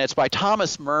it, and it's by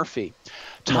Thomas Murphy.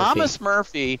 Thomas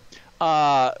Murphy,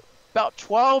 about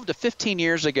 12 to 15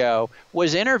 years ago,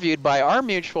 was interviewed by our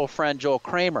mutual friend Joel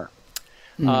Kramer.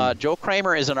 Joel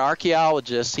Kramer is an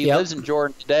archaeologist. He lives in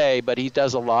Jordan today, but he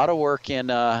does a lot of work in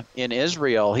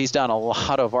Israel. He's done a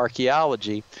lot of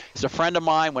archaeology. He's a friend of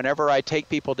mine. Whenever I take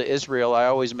people to Israel, I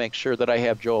always make sure that I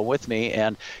have Joel with me,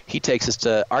 and he takes us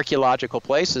to archaeological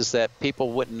places that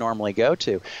people wouldn't normally go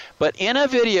to. But in a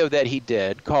video that he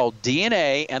did called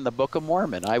DNA and the Book of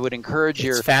Mormon, I would encourage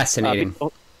it's fascinating.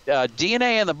 DNA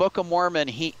and the Book of Mormon,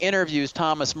 he interviews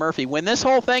Thomas Murphy when this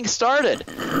whole thing started.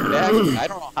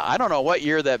 I don't know what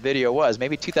year that video was,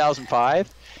 maybe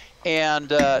 2005. And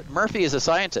Murphy is a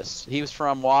scientist. He was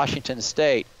from Washington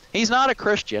State. He's not a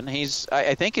Christian.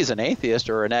 I think he's an atheist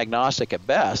or an agnostic at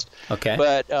best. Okay.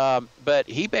 But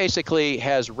he basically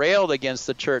has railed against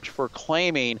the church for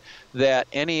claiming that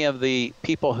any of the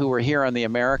people who were here in the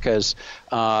Americas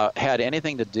had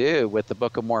anything to do with the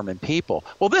Book of Mormon people.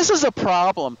 Well, this is a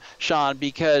problem, Sean,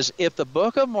 because if the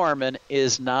Book of Mormon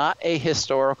is not a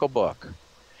historical book,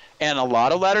 and a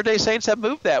lot of Latter-day Saints have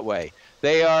moved that way,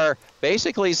 they are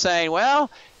basically saying, well,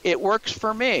 it works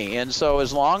for me, and so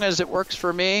as long as it works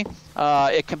for me,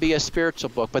 it can be a spiritual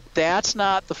book. But that's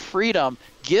not the freedom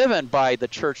given by the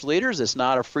church leaders. It's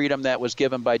not a freedom that was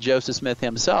given by Joseph Smith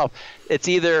himself. It's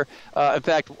either, in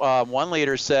fact, one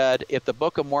leader said, if the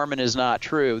Book of Mormon is not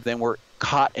true, then we're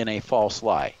caught in a false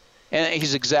lie. And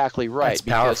he's exactly right.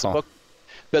 That's powerful.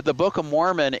 But the Book of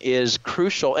Mormon is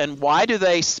crucial. And why do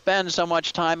they spend so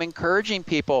much time encouraging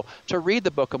people to read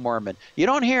the Book of Mormon? You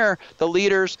don't hear the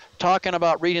leaders talking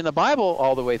about reading the Bible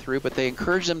all the way through, but they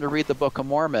encourage them to read the Book of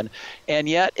Mormon. And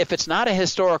yet, if it's not a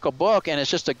historical book and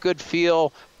it's just a good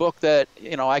feel book that,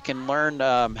 I can learn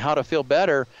how to feel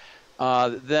better,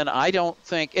 then I don't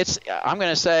think I'm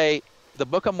going to say the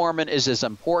Book of Mormon is as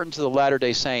important to the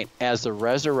Latter-day Saint as the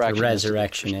resurrection. The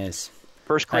resurrection is.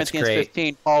 1 Corinthians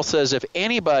 15, Paul says, if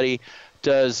anybody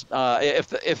does,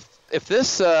 if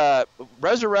this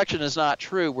resurrection is not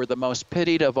true, we're the most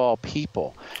pitied of all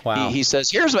people. Wow. He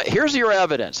says, here's your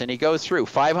evidence, and he goes through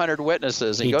 500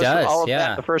 witnesses. And he goes through all of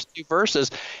that in the first few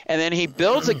verses, and then he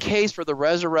builds a case for the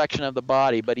resurrection of the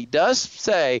body. But he does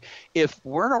say, if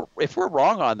we're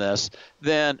wrong on this,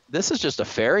 then this is just a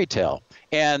fairy tale.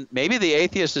 And maybe the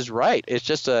atheist is right.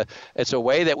 It's a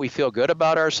way that we feel good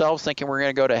about ourselves, thinking we're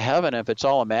going to go to heaven if it's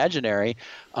all imaginary.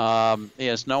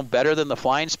 It's no better than the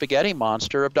flying spaghetti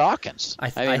monster of Dawkins.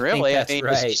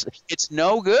 It's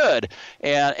no good.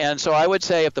 And so I would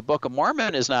say if the Book of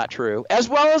Mormon is not true, as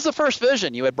well as the first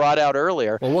vision you had brought out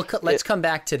earlier. Well, let's come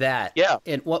back to that. Yeah.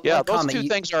 And what those comment? two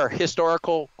things are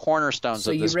historical cornerstones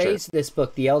of this church. So you raised this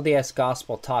book, the LDS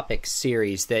Gospel Topics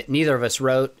series, that neither of us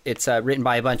wrote. It's written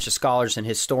by a bunch of scholars and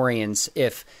historians.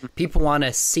 If people want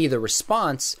to see the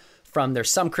response from, there's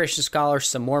some Christian scholars,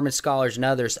 some Mormon scholars, and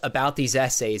others about these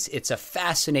essays, it's a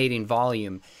fascinating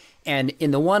volume. And in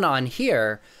the one on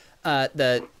here,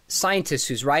 the scientist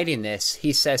who's writing this,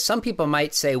 he says some people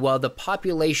might say, well, the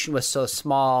population was so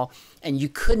small and you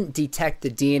couldn't detect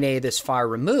the DNA this far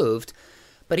removed.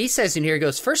 But he says in here, he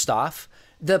goes, first off,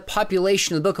 the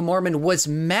population of the Book of Mormon was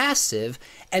massive.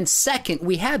 And second,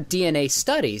 we have DNA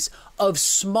studies of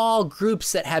small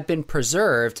groups that have been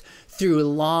preserved through a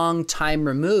long time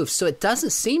removed. So it doesn't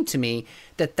seem to me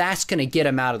that that's going to get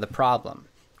them out of the problem.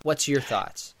 What's your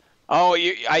thoughts? Oh,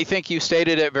 I think you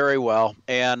stated it very well.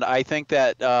 And I think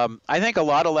that I think a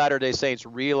lot of Latter-day Saints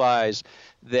realize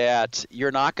that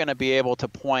you're not going to be able to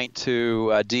point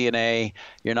to DNA.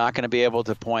 You're not going to be able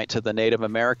to point to the Native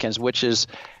Americans, which is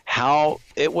how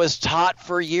it was taught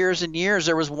for years and years.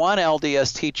 There was one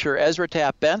LDS teacher, Ezra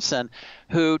Taft Benson,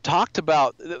 who talked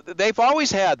about, the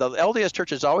LDS Church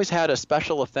has always had a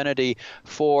special affinity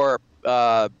for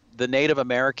the Native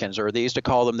Americans, or they used to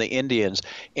call them the Indians,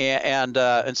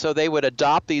 and so they would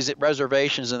adopt these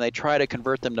reservations and they try to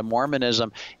convert them to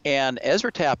Mormonism. And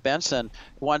Ezra Taft Benson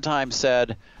one time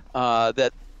said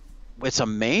that it's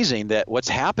amazing that what's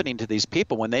happening to these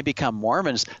people when they become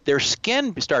Mormons, their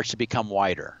skin starts to become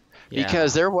whiter. Yeah.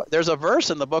 Because there's a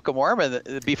verse in the Book of Mormon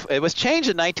it was changed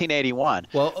in 1981.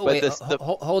 Well,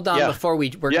 hold on before we're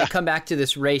going to come back to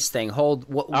this race thing.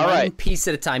 Hold one piece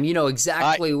at a time. You know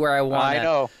exactly where I want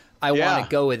to. I want to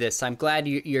go with this. I'm glad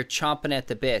you're chomping at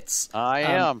the bits. I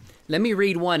am. Let me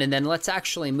read one, and then let's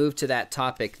actually move to that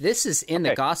topic. This is in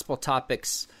the Gospel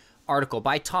Topics article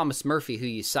by Thomas Murphy, who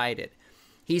you cited.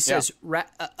 He says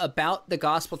about the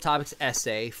Gospel Topics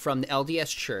essay from the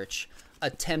LDS Church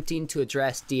attempting to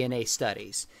address DNA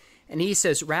studies. And he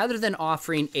says, rather than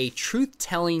offering a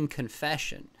truth-telling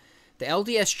confession, the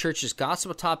LDS Church's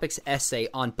Gospel Topics essay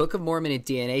on Book of Mormon and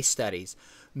DNA studies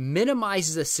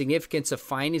minimizes the significance of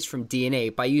findings from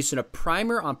DNA by using a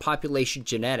primer on population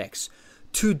genetics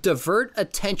to divert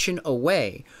attention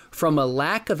away from a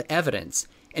lack of evidence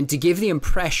and to give the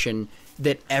impression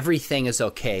that everything is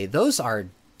okay. Those are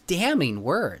damning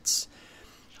words.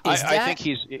 I think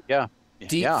he's,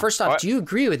 First off, do you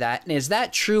agree with that? And is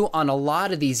that true on a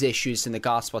lot of these issues in the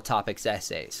Gospel Topics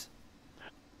essays?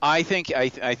 I think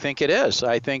it is.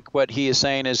 I think what he is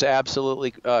saying is absolutely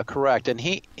correct, and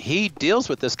he deals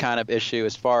with this kind of issue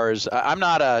as far as I'm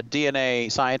not a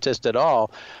DNA scientist at all,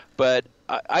 but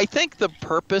I think the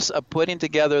purpose of putting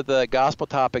together the Gospel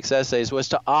Topics essays was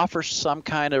to offer some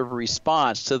kind of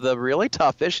response to the really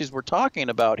tough issues we're talking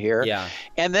about here,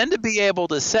 and then to be able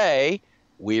to say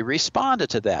we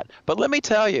responded to that. But let me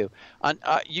tell you,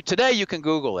 today you can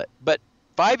Google it, but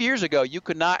 5 years ago you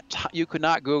could not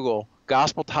Google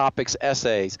Gospel Topics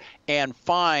essays and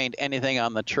find anything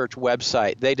on the church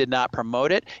website. They did not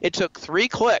promote it. It took 3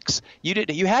 clicks.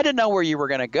 You had to know where you were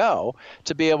going to go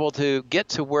to be able to get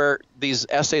to where these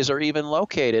essays are even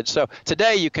located. So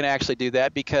today you can actually do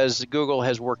that because Google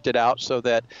has worked it out so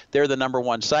that they're the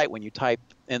 #1 site when you type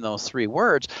in those 3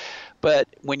 words. But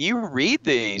when you read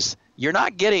these, you're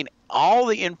not getting all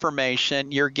the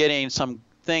information. You're getting some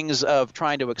things of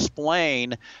trying to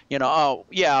explain,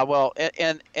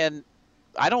 and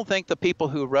I don't think the people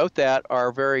who wrote that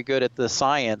are very good at the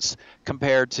science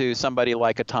compared to somebody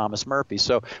like a Thomas Murphy.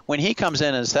 So when he comes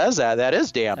in and says that, that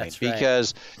is damning. That's right.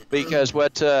 because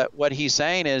what he's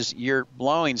saying is you're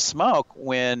blowing smoke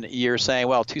when you're saying,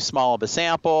 well, too small of a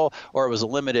sample, or it was a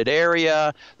limited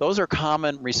area. Those are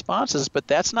common responses, but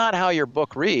that's not how your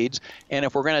book reads. And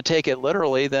if we're going to take it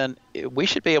literally, then we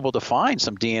should be able to find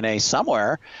some DNA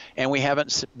somewhere, and we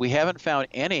haven't found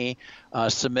any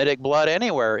Semitic blood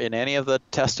anywhere in any of the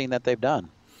testing that they've done.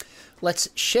 Let's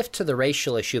shift to the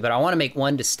racial issue, but I want to make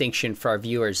one distinction for our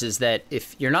viewers, is that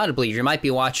if you're not a believer, you might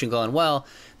be watching going, well,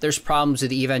 there's problems with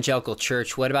the evangelical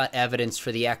church. What about evidence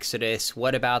for the Exodus?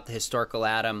 What about the historical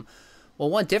Adam? Well,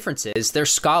 one difference is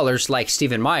there's scholars like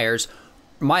Stephen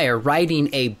Meyer writing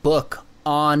a book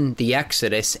on the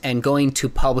Exodus and going to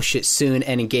publish it soon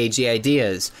and engage the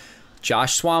ideas.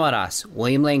 Josh Swamidass,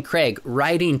 William Lane Craig,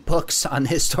 writing books on the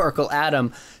historical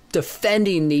Adam,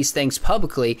 defending these things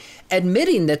publicly,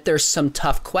 admitting that there's some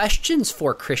tough questions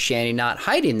for Christianity, not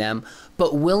hiding them,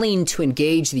 but willing to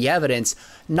engage the evidence,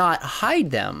 not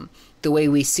hide them. The way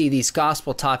we see these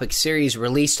gospel topic series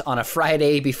released on a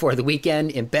Friday before the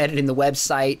weekend, embedded in the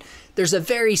website, there's a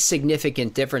very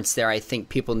significant difference there I think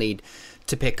people need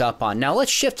to pick up on. Now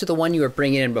let's shift to the one you were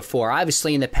bringing in before.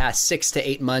 Obviously, in the past 6 to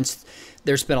 8 months,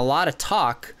 there's been a lot of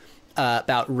talk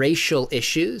about racial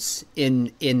issues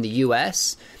in the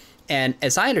U.S., and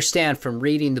as I understand from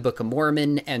reading the Book of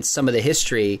Mormon and some of the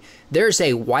history, there's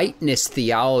a whiteness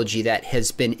theology that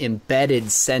has been embedded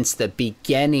since the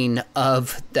beginning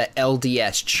of the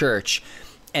LDS Church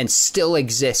and still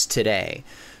exists today.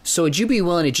 So would you be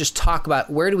willing to just talk about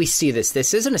where do we see this?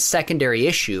 This isn't a secondary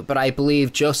issue, but I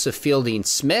believe Joseph Fielding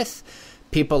Smith,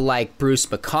 people like Bruce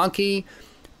McConkie,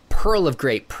 Pearl of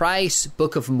Great Price,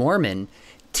 Book of Mormon,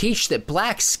 teach that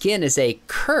black skin is a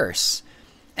curse,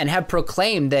 and have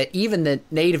proclaimed that even the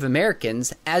Native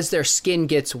Americans, as their skin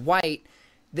gets white,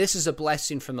 this is a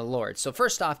blessing from the Lord. So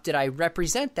first off, did I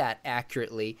represent that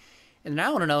accurately? And I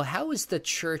want to know, how is the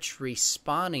church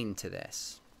responding to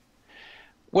this?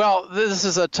 Well, this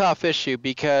is a tough issue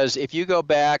because if you go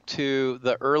back to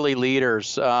the early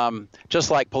leaders,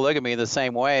 just like polygamy the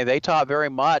same way, they taught very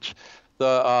much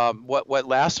what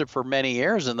lasted for many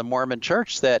years in the Mormon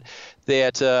Church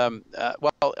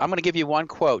well, I'm going to give you one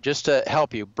quote just to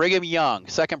help you. Brigham Young,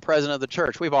 second president of the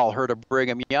church. We've all heard of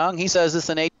Brigham Young. He says this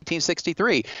in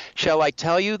 1863. Shall I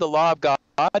tell you the law of God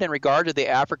in regard to the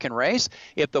African race?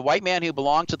 If the white man who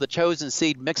belonged to the chosen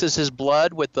seed mixes his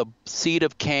blood with the seed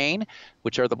of Cain,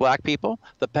 which are the black people,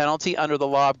 the penalty under the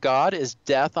law of God is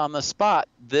death on the spot.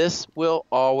 This will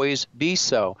always be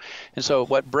so. And so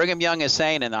what Brigham Young is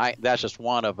saying, and that's just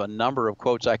one of a number of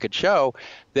quotes I could show,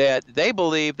 that they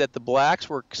believe that the blacks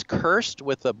were cursed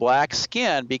with the black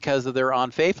skin because of their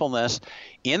unfaithfulness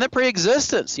in the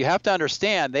preexistence. You have to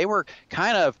understand they weren't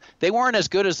as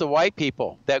good as the white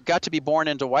people that got to be born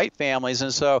into white families.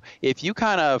 And so if you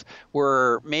kind of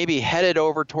were maybe headed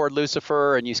over toward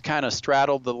Lucifer and you kind of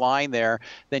straddled the line there,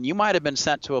 then you might have been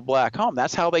sent to a black home.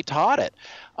 That's how they taught it.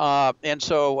 And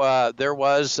so there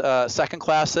was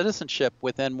second-class citizenship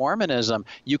within Mormonism.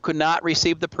 You could not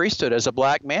receive the priesthood as a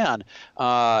black man.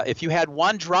 If you had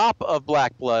one drop of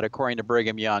black blood, according to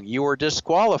Brigham Young, you were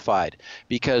disqualified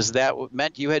because that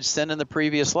meant you had sinned in the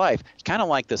previous life. It's kind of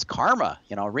like this karma,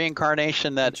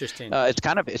 reincarnation. That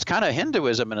it's kind of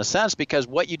Hinduism in a sense, because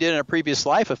what you did in a previous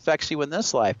life affects you in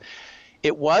this life.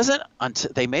 It wasn't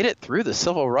until they made it through the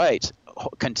civil rights,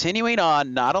 continuing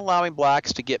on, not allowing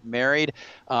blacks to get married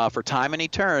for time and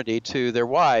eternity to their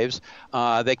wives.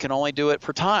 They can only do it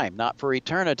for time, not for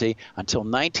eternity, until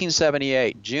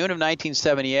 1978. June of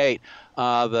 1978,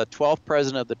 the 12th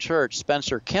president of the church,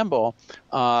 Spencer Kimball,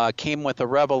 came with a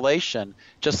revelation,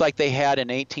 just like they had in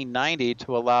 1890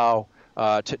 to allow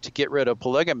to get rid of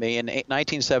polygamy. In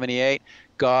 1978,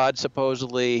 God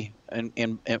supposedly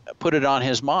and put it on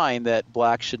his mind that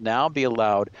blacks should now be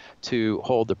allowed to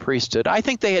hold the priesthood. I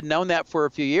think they had known that for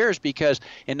a few years because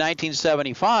in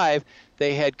 1975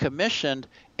 they had commissioned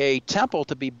a temple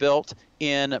to be built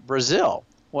in Brazil.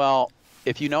 Well,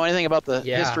 if you know anything about the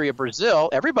history of Brazil,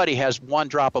 everybody has one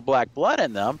drop of black blood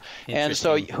in them. And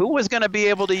so who was going to be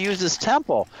able to use this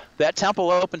temple? That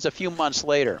temple opens a few months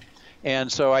later.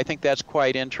 And so I think that's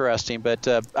quite interesting. But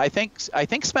I think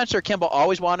Spencer Kimball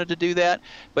always wanted to do that.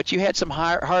 But you had some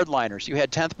hardliners. You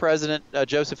had 10th President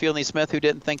Joseph Fielding Smith, who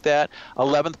didn't think that.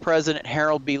 11th President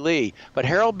Harold B. Lee. But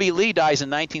Harold B. Lee dies in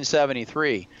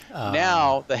 1973.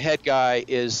 Now the head guy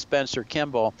is Spencer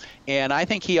Kimball. And I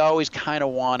think he always kind of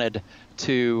wanted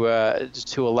to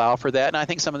allow for that. And I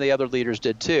think some of the other leaders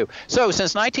did too. So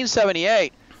since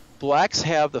 1978, blacks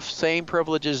have the same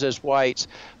privileges as whites,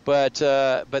 but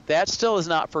that still is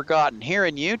not forgotten. Here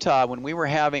in Utah, when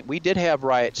we did have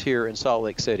riots here in Salt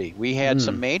Lake City. We had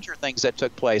some major things that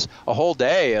took place, a whole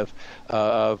day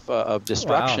of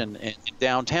destruction in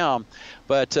downtown.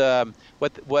 But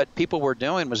what people were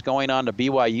doing was going on to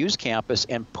BYU's campus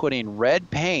and putting red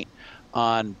paint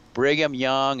on Brigham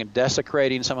Young and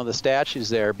desecrating some of the statues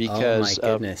there because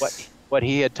of what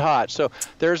he had taught. So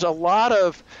there's a lot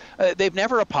of they've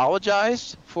never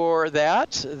apologized for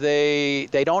that. They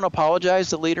don't apologize.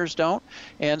 The leaders don't,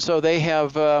 and so they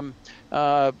have.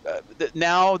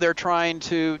 Now they're trying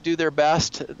to do their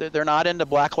best. They're not into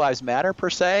Black Lives Matter per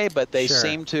se, but they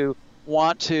seem to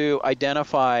want to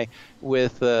identify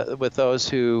with those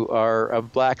who are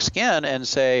of black skin and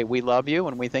say, we love you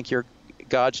and we think you're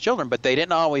God's children. But they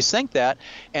didn't always think that.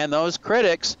 And those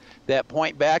critics that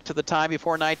point back to the time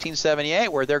before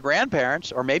 1978 where their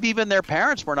grandparents or maybe even their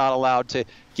parents were not allowed to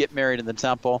get married in the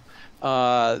temple,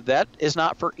 that is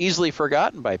not easily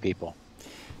forgotten by people.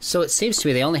 So it seems to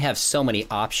me they only have so many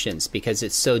options because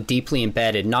it's so deeply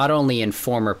embedded, not only in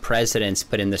former presidents,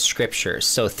 but in the scriptures.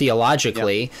 So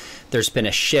theologically, there's been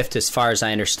a shift, as far as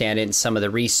I understand it, in some of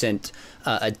the recent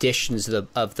editions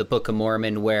of the Book of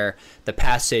Mormon, where the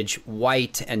passage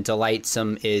white and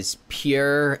delightsome is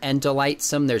pure and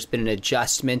delightsome. There's been an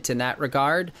adjustment in that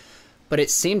regard. But it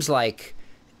seems like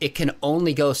it can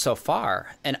only go so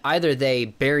far. And either they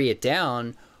bury it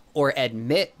down or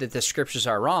admit that the scriptures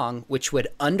are wrong, which would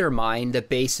undermine the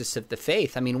basis of the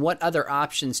faith. I mean, what other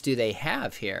options do they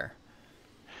have here?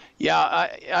 Yeah,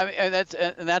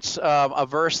 that's a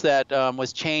verse that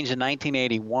was changed in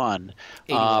 1981.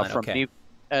 In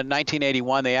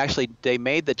 1981, they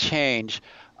made the change.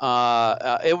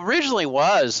 It originally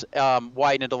was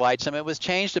white and delightsome. It was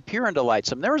changed to pure and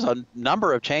delightsome. There was a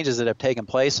number of changes that have taken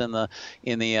place in the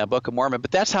Book of Mormon, but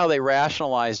that's how they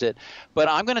rationalized it. But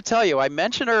I'm going to tell you, I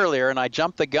mentioned earlier, and I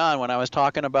jumped the gun when I was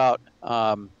talking about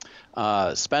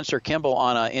Spencer Kimball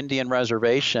on an Indian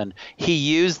reservation. He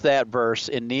used that verse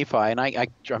in Nephi, and I'm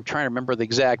trying to remember the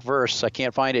exact verse. I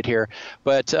can't find it here,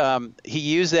 but he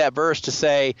used that verse to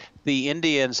say the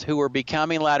Indians who were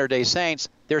becoming Latter-day Saints,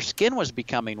 their skin was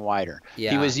becoming whiter.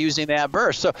 Yeah. He was using that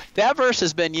verse. So that verse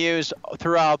has been used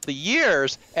throughout the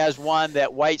years as one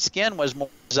that white skin was more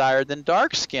desired than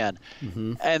dark skin.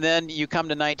 Mm-hmm. And then you come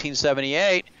to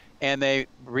 1978, and they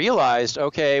realized,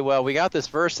 okay, well, we got this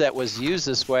verse that was used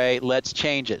this way. Let's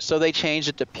change it. So they changed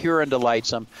it to pure and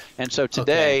delightsome. And so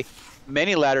today,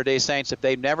 many Latter-day Saints, if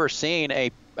they've never seen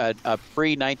a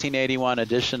pre-1981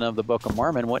 edition of the Book of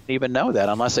Mormon, wouldn't even know that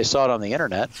unless they saw it on the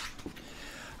internet.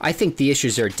 I think the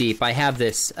issues are deep. I have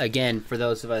this, again, for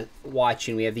those of us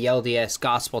watching, we have the LDS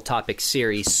Gospel Topics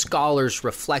series, scholars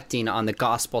reflecting on the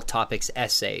Gospel Topics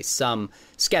essays, some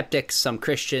skeptics, some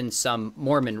Christians, some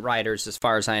Mormon writers, as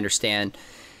far as I understand.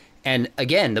 And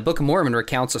again, the Book of Mormon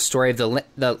recounts a story of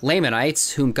the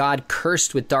Lamanites, whom God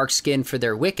cursed with dark skin for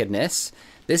their wickedness.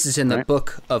 This is in the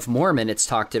Book of Mormon it's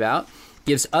talked about.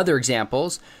 Gives other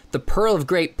examples. The Pearl of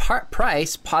Great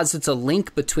Price posits a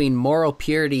link between moral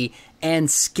purity and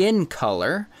skin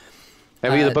color.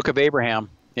 Maybe the Book of Abraham.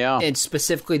 Yeah. And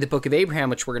specifically the Book of Abraham,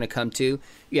 which we're going to come to.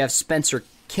 You have Spencer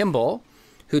Kimball,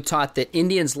 who taught that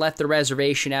Indians left the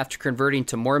reservation after converting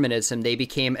to Mormonism. They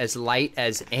became as light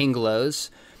as Anglos.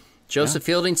 Joseph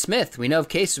Fielding Smith. We know of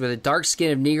cases where the dark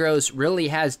skin of Negroes really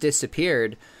has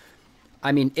disappeared.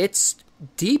 I mean, it's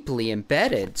deeply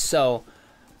embedded. So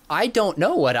I don't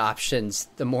know what options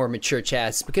the Mormon Church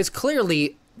has, because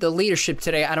clearly the leadership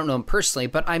today, I don't know them personally,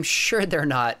 but I'm sure they're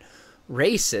not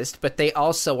racist, but they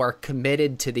also are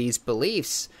committed to these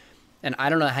beliefs. And I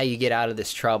don't know how you get out of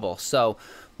this trouble. So,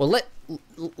 well,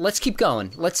 let's keep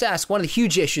going. Let's ask, one of the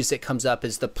huge issues that comes up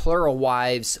is the plural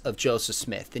wives of Joseph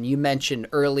Smith. And you mentioned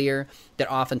earlier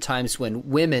that oftentimes when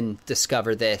women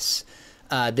discover this,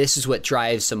 this is what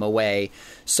drives them away.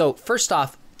 So first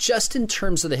off, just in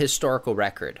terms of the historical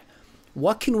record,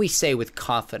 what can we say with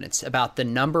confidence about the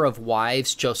number of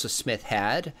wives Joseph Smith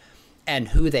had and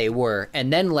who they were?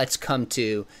 And then let's come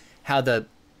to how the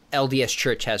LDS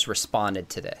Church has responded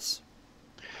to this.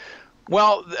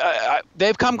 Well,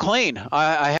 they've come clean,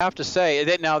 I have to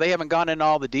say. Now, they haven't gone into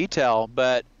all the detail,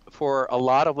 but for a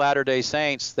lot of Latter-day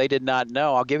Saints, they did not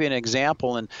know. I'll give you an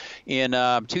example. In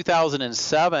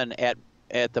 2007,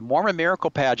 at the Mormon Miracle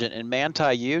Pageant in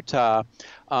Manti, Utah,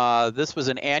 this was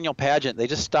an annual pageant. They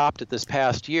just stopped it this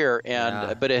past year,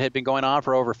 but it had been going on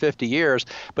for over 50 years.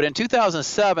 But in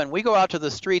 2007, we go out to the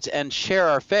streets and share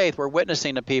our faith. We're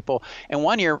witnessing to people. And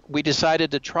one year, we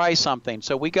decided to try something.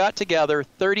 So we got together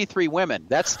 33 women.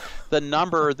 That's the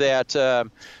number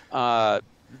that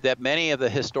that many of the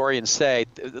historians say.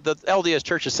 The LDS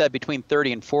Church has said between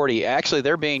 30 and 40. Actually,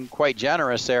 they're being quite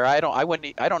generous there. I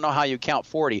don't know how you count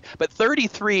 40, but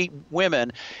 33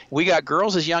 women. We got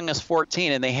girls as young as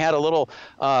 14, and they had a little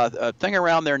thing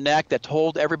around their neck that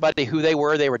told everybody who they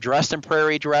were. They were dressed in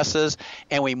prairie dresses,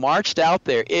 and we marched out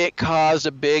there. It caused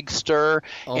a big stir,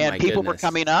 and people were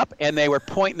coming up, and they were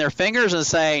pointing their fingers and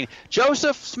saying,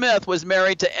 Joseph Smith was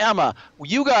married to Emma.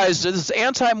 You guys, this is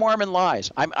anti-Mormon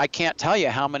lies. I can't tell you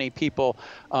how many people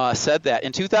said that.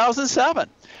 In 2007,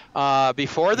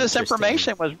 before this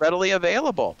information was readily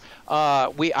available,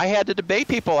 I had to debate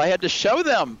people. I had to show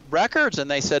them records, and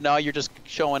they said, no, you're just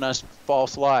showing us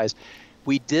false lies.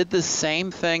 We did the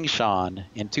same thing, Sean,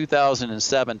 in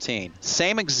 2017.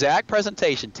 Same exact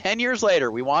presentation. 10 years later,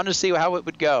 we wanted to see how it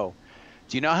would go.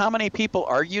 Do you know how many people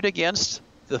argued against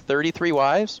the 33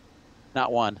 wives?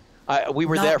 Not one. We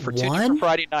were there for 2 different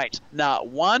Friday nights. Not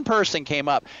one person came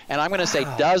up. And I'm going to say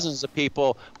dozens of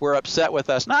people were upset with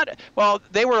us.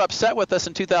 They were upset with us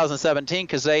in 2017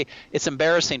 because it's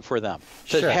embarrassing for them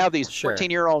to have these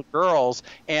 14-year-old girls,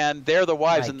 and they're the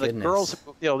wives. And the girls,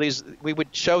 we would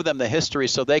show them the history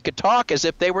so they could talk as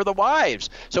if they were the wives.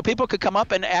 So people could come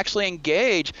up and actually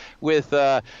engage with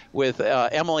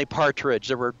Emily Partridge.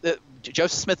 There were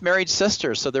Joseph Smith married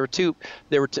sisters, so there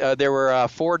were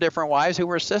 4 different wives who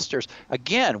were sisters.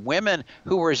 Again, women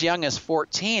who were as young as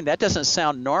 14. That doesn't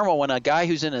sound normal when a guy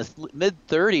who's in his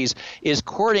mid-30s is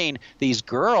courting these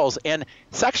girls. And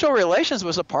sexual relations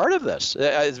was a part of this.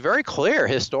 It's very clear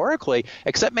historically,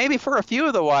 except maybe for a few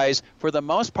of the wives. For the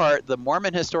most part, the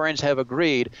Mormon historians have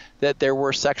agreed that there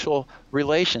were sexual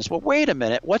relations. Well, wait a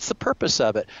minute. What's the purpose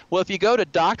of it? Well, if you go to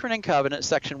Doctrine and Covenants,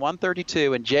 section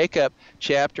 132, and Jacob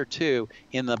chapter 2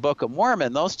 in the Book of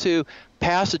Mormon, those 2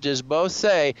 passages both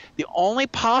say the only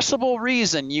possible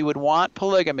reason you would want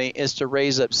polygamy is to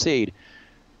raise up seed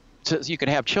so you can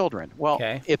have children. Well,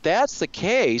 if that's the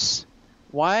case,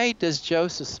 why does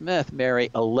Joseph Smith marry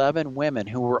 11 women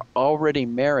who were already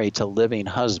married to living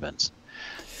husbands?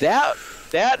 That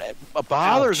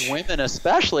bothers women,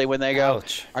 especially when they go,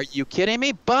 are you kidding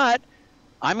me? But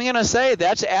I'm going to say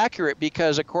that's accurate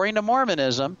because according to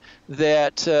Mormonism,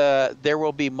 that there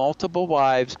will be multiple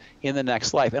wives in the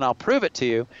next life. And I'll prove it to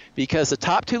you because the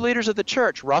top 2 leaders of the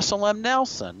church, Russell M.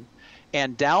 Nelson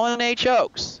and Dallin H.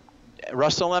 Oaks.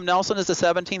 Russell M. Nelson is the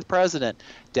 17th president.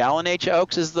 Dallin H.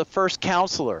 Oaks is the first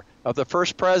counselor of the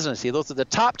first presidency. Those are the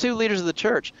top 2 leaders of the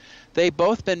church. They've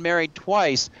both been married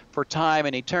twice for time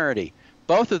and eternity.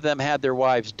 Both of them had their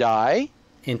wives die.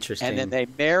 Interesting. And then they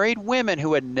married women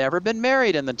who had never been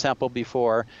married in the temple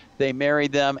before. They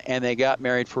married them, and they got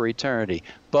married for eternity.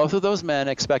 Both of those men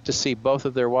expect to see both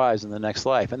of their wives in the next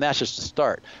life, and that's just a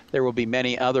start. There will be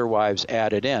many other wives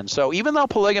added in. So even though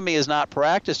polygamy is not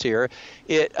practiced here,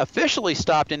 it officially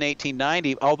stopped in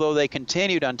 1890, although they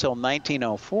continued until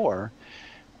 1904.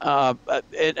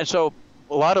 And so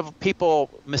a lot of people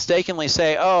mistakenly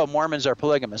say, oh, Mormons are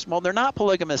polygamists. Well, they're not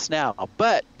polygamists now,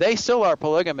 but they still are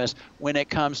polygamists when it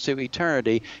comes to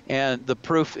eternity, and the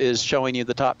proof is showing you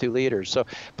the top 2 leaders. So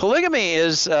polygamy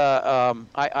is,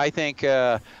 I think,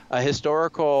 a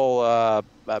historical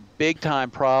big-time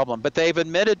problem, but they've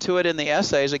admitted to it in the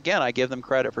essays. Again, I give them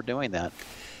credit for doing that.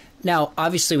 Now,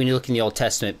 obviously, when you look in the Old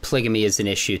Testament, polygamy is an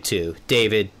issue too.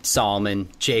 David, Solomon,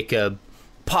 Jacob,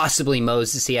 possibly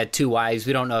Moses. He had 2 wives.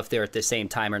 We don't know if they're at the same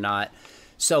time or not.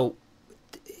 So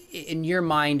in your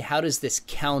mind, how does this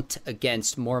count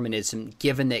against Mormonism,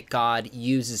 given that God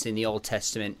uses in the Old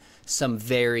Testament some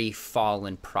very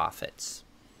fallen prophets?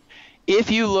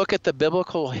 If you look at the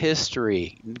biblical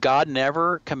history, God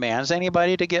never commands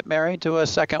anybody to get married to a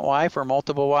second wife or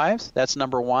multiple wives. That's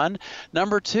number 1.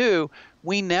 Number 2,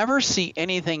 we never see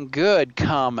anything good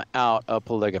come out of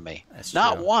polygamy. That's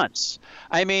Not true. once.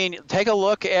 I mean, take a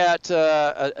look at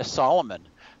Solomon.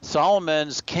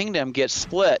 Solomon's kingdom gets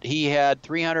split. He had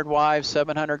 300 wives,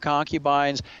 700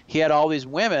 concubines. He had all these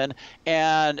women,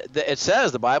 and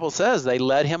the Bible says they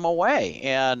led him away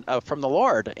and from the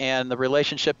Lord and the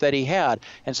relationship that he had.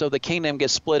 And so the kingdom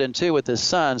gets split in 2 with his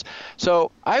sons. So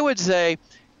I would say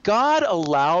God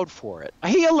allowed for it.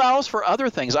 He allows for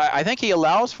other things. I think he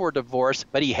allows for divorce,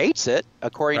 but he hates it,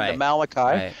 according to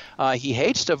Malachi. Right. He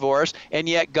hates divorce, and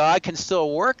yet God can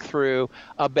still work through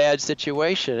a bad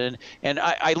situation. And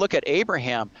I look at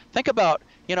Abraham. Think about,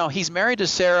 he's married to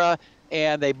Sarah,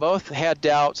 and they both had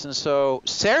doubts. And so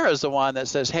Sarah's the one that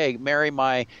says, hey, marry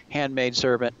my handmaid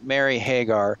servant, marry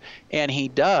Hagar. And he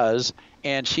does.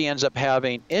 And she ends up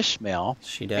having Ishmael.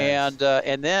 She does.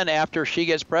 And then after she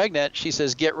gets pregnant, she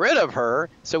says, get rid of her.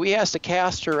 So he has to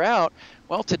cast her out.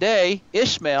 Well, today,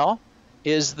 Ishmael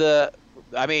is the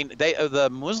I mean, the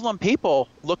Muslim people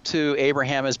look to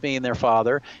Abraham as being their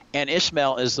father, and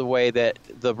Ishmael is the way that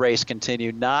the race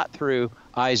continued, not through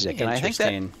Isaac. And I think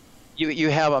that you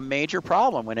have a major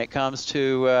problem when it comes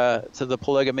to the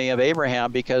polygamy of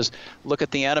Abraham, because look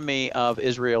at the enemy of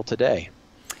Israel today.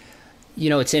 You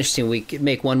know, it's interesting. We could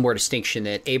make one more distinction,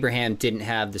 that Abraham didn't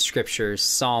have the scriptures.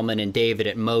 Solomon and David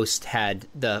at most had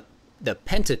the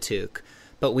Pentateuch,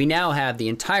 but we now have the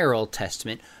entire Old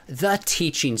Testament, the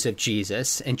teachings of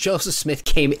Jesus, and Joseph Smith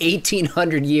came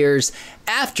 1,800 years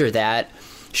after that,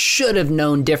 should have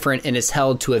known different, and is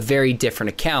held to a very different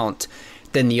account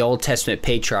than the Old Testament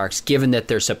patriarchs, given that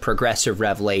there's a progressive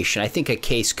revelation. I think a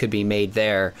case could be made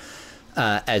there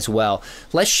as well.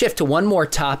 Let's shift to one more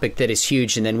topic that is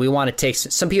huge, and then we want to take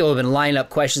some people have been lining up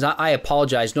questions. I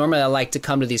apologize. Normally I like to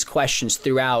come to these questions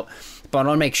throughout, but I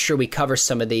want to make sure we cover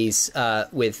some of these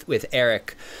with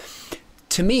Eric.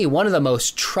 To me, one of the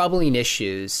most troubling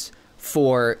issues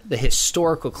for the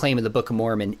historical claim of the Book of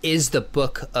Mormon is the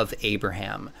Book of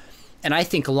Abraham. And I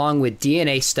think along with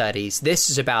DNA studies, this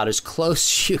is about as close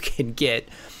as you can get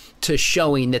to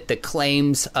showing that the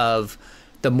claims of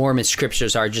the Mormon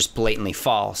scriptures are just blatantly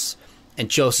false, and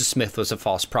Joseph Smith was a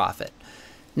false prophet.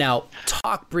 Now,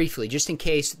 talk briefly, just in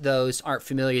case those aren't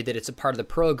familiar, that it's a part of the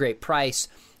Pearl of Great Price,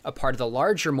 a part of the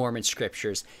larger Mormon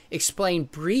scriptures. Explain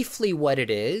briefly what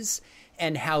it is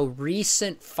and how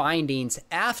recent findings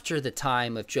after the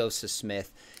time of Joseph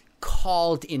Smith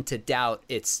called into doubt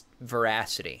its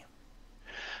veracity.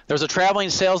 There was a traveling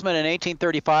salesman in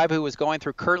 1835 who was going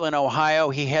through Kirtland, Ohio.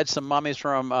 He had some mummies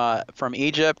from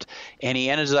Egypt, and he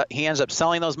ends up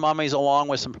selling those mummies along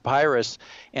with some papyrus.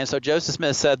 And so Joseph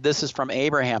Smith said, "This is from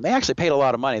Abraham." They actually paid a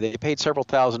lot of money. They paid several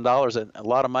 $1,000s, a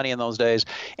lot of money in those days.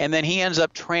 And then he ends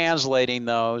up translating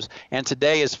those. And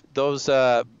today is those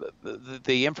the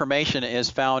information is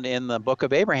found in the Book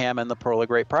of Abraham and the Pearl of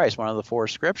Great Price, one of the four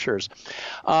scriptures.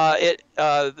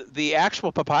 The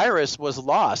actual papyrus was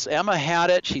lost. Emma had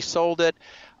it. She sold it.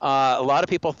 A lot of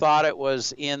people thought it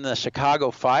was in the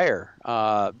Chicago fire.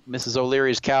 Mrs.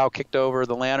 O'Leary's cow kicked over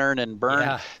the lantern and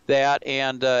burned that,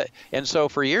 and so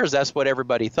for years that's what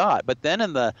everybody thought. But then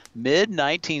in the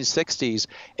mid-1960s,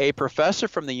 a professor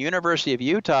from the University of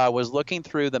Utah was looking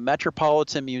through the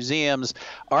Metropolitan Museum's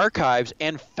archives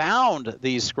and found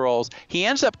these scrolls. He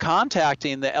ends up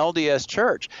contacting the LDS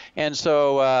Church, and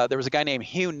so there was a guy named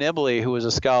Hugh Nibley who was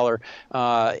a scholar.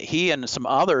 He and some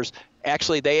others.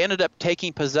 Actually, they ended up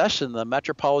taking possession. The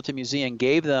Metropolitan Museum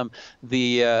gave them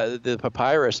the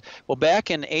papyrus. Well,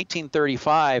 back in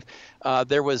 1835,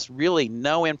 there was really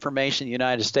no information in the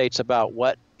United States about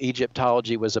what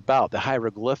Egyptology was about, the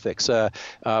hieroglyphics.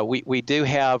 We do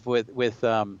have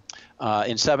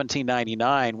in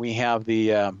 1799, we have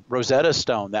the Rosetta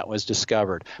Stone that was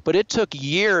discovered. But it took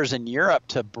years in Europe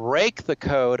to break the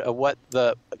code of what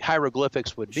the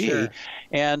hieroglyphics would be. Sure.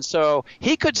 And so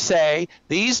he could say,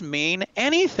 these mean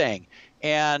anything.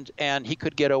 And he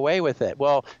could get away with it.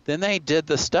 Well, then they did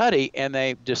the study, and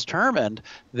they determined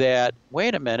that,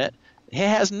 wait a minute, it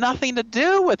has nothing to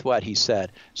do with what he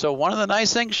said. So one of the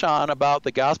nice things, Sean, about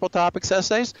the Gospel Topics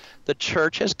essays, the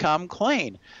church has come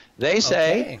clean. They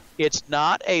say it's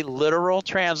not a literal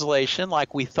translation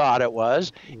like we thought it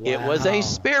was. Wow. It was a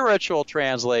spiritual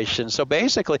translation. So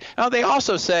basically, they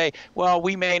also say, well,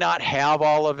 we may not have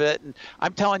all of it. And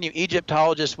I'm telling you,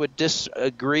 Egyptologists would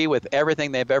disagree with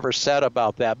everything they've ever said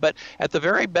about that. But at the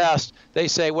very best, they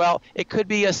say, well, it could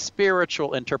be a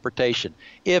spiritual interpretation.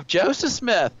 If Joseph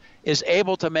Smith is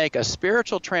able to make a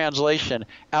spiritual translation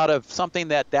out of something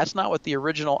that's not what the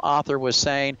original author was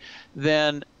saying,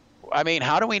 then I mean,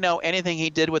 how do we know anything he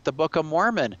did with the Book of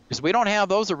Mormon? Because we don't have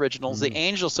those originals. Mm-hmm. The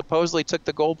angel supposedly took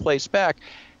the gold plates back.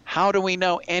 How do we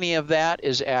know any of that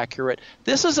is accurate?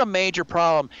 This is a major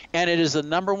problem, and it is the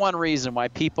number one reason why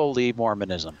people leave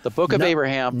Mormonism. The Book of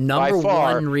Abraham, by far. Number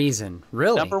one reason,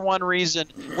 really? Number one reason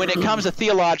when it comes to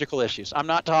theological issues. I'm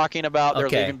not talking about they're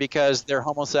leaving because they're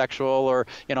homosexual or,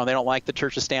 they don't like the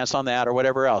church's stance on that or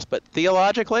whatever else. But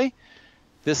theologically,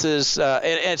 this is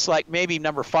it's like maybe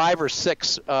number 5 or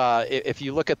 6. If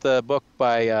you look at the book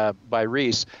by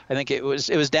Reese, I think it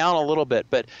was down a little bit.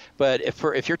 But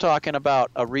if you're talking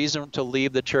about a reason to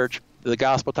leave the church, the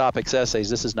Gospel Topics essays,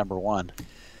 this is number 1.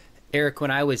 Eric,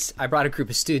 when I brought a group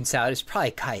of students out, it was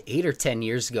probably 8 or 10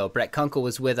 years ago. Brett Kunkel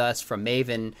was with us from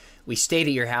Maven. We stayed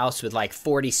at your house with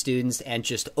 40 students and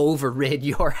just overrid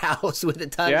your house with a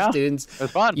ton of students. It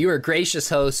was fun. You were a gracious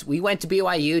host. We went to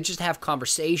BYU just to have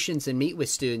conversations and meet with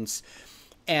students.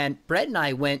 And Brett and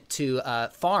I went to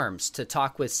farms to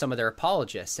talk with some of their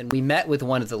apologists. And we met with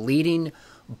one of the leading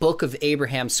Book of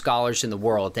Abraham scholars in the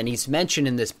world. And he's mentioned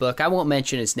in this book, I won't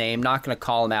mention his name, not going to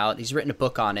call him out. He's written a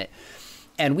book on it.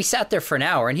 And we sat there for an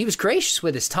hour, and he was gracious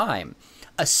with his time.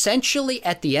 Essentially,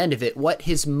 at the end of it, what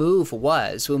his move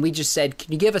was, when we just said,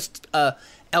 can you give us a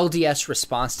LDS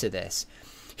response to this?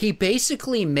 He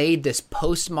basically made this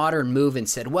postmodern move and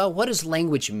said, well, what does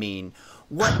language mean?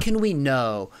 What can we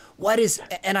know? What is...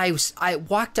 And I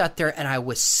walked out there and I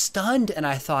was stunned, and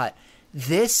I thought,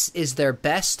 this is their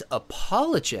best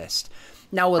apologist.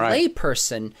 Now, a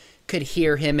layperson could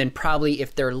hear him and probably,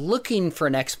 if they're looking for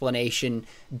an explanation,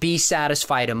 be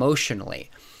satisfied emotionally.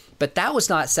 But that was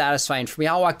not satisfying for me.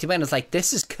 I walked away and I was like,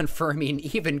 this is confirming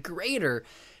even greater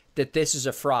that this is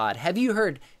a fraud. Have you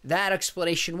heard that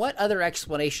explanation? What other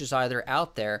explanations are there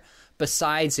out there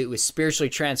besides it was spiritually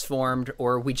transformed,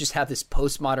 or we just have this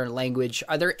postmodern language?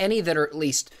 Are there any that are at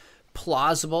least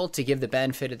plausible to give the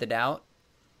benefit of the doubt?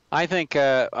 I think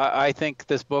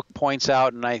this book points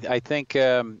out, and I think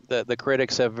the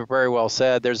critics have very well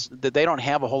said they don't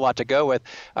have a whole lot to go with.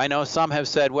 I know some have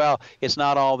said, well, it's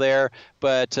not all there,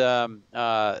 but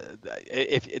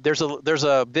if there's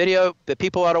a video that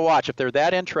people ought to watch if they're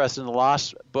that interested in the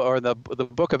lost or the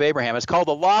Book of Abraham. It's called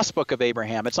The Lost Book of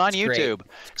Abraham. It's on YouTube.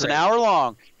 It's an hour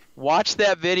long. Watch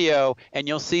that video, and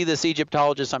you'll see this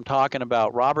Egyptologist I'm talking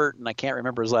about, Robert, and I can't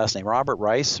remember his last name, Robert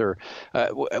Rice, or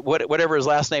whatever his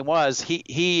last name was.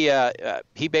 He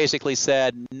basically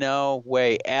said, no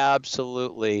way,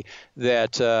 absolutely,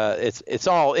 that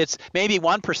it's maybe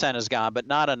 1% is gone, but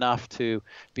not enough to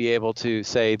be able to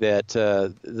say that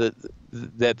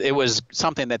that it was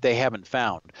something that they haven't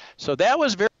found. So that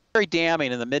was very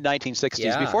damning in the mid-1960s.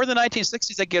 Yeah. Before the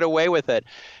 1960s, they get away with it,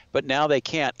 but now they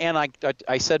can't. And I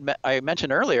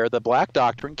mentioned earlier, the Black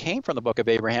Doctrine came from the Book of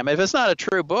Abraham. If it's not a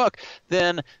true book,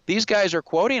 then these guys are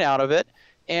quoting out of it,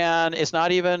 and it's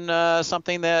not even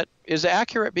something that is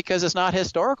accurate because it's not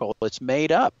historical. It's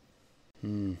made up.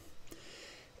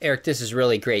 Eric, this is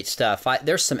really great stuff.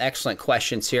 There's some excellent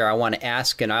questions here I want to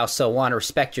ask, and I also want to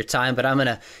respect your time, but I'm going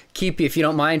to keep you, if you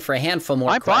don't mind, for a handful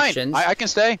more questions. Fine. I can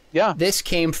stay. Yeah. This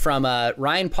came from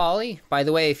Ryan Pauly. By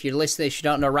the way, if you're listening, if you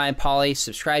don't know Ryan Pauly,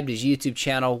 subscribe to his YouTube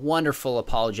channel. Wonderful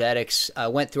apologetics.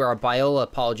 Went through our Biola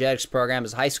apologetics program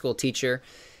as a high school teacher,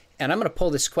 and I'm going to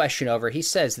pull this question over. He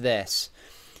says this.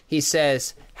 He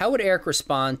says, how would Eric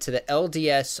respond to the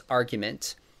LDS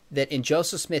argument that in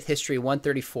Joseph Smith History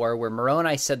 134, where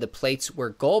Moroni said the plates were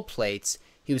gold plates,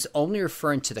 he was only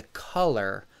referring to the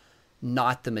color,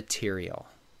 not the material?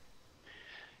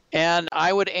 And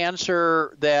I would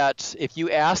answer that if you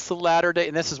ask the Latter-day,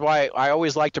 and this is why I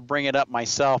always like to bring it up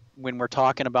myself when we're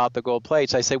talking about the gold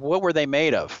plates, I say, what were they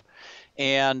made of?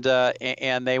 And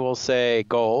they will say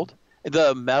gold.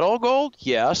 The metal gold,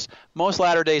 yes. Most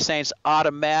Latter-day Saints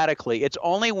automatically. It's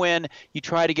only when you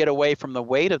try to get away from the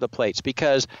weight of the plates,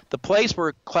 because the plates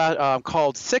were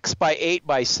called 6 by 8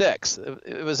 by 6.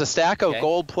 It was a stack of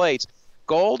gold plates.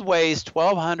 Gold weighs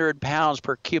 1,200 pounds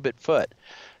per cubic foot.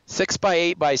 6 by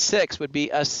 8 by 6 would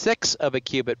be a sixth of a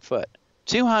cubic foot,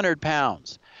 200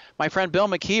 pounds. My friend Bill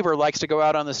McKeever likes to go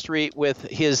out on the street with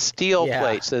his steel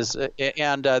plates,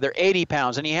 and they're 80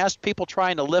 pounds, and he has people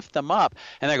trying to lift them up,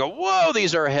 and they go, whoa,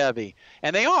 these are heavy.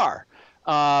 And they are.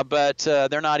 But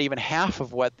they're not even half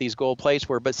of what these gold plates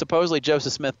were. But supposedly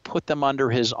Joseph Smith put them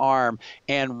under his arm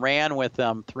and ran with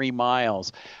them 3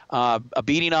 miles,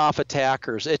 beating off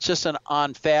attackers. It's just an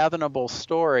unfathomable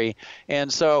story.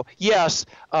 And so, yes,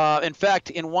 in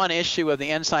fact, in one issue of the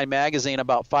Ensign magazine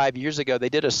about 5 years ago, they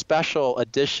did a special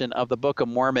edition of the Book of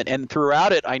Mormon. And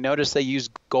throughout it, I noticed they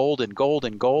used golden.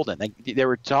 They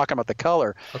were talking about the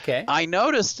color. Okay. I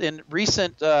noticed in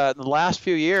the last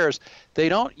few years, they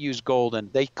don't use golden.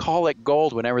 They call it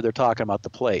gold whenever they're talking about the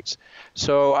plates.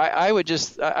 So I would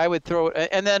throw it.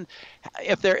 And then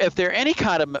if they're any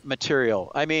kind of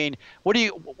material, I mean,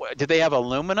 do they have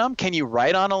aluminum? Can you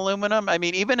write on aluminum? I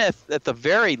mean, even if at the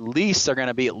very least they're going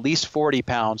to be at least 40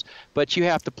 pounds, but you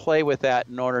have to play with that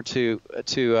in order to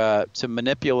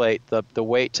manipulate the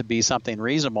weight to be something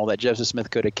reasonable that Joseph Smith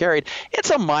could have carried. It's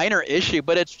a minor issue,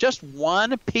 but it's just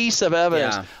one piece of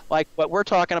evidence, like what we're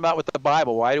talking about with the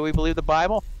Bible. Why do we believe the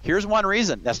Bible? Here's one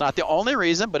reason. That's not the only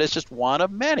reason, but it's just one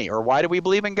of many. Or why do we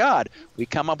believe in God? We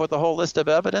come up with a whole list of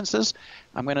evidences.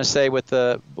 I'm going to say with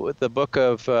the Book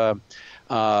of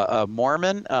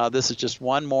Mormon, this is just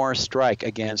one more strike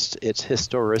against its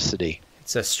historicity.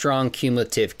 It's a strong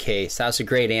cumulative case. That was a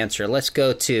great answer. Let's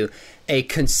go to a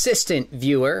consistent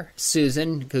viewer,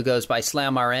 Susan, who goes by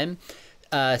SlamRN.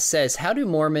 Says, how do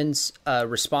Mormons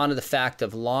respond to the fact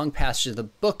of long passages of the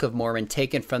Book of Mormon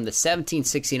taken from the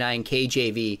 1769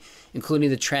 KJV, including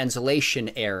the translation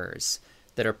errors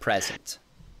that are present?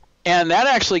 And that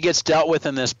actually gets dealt with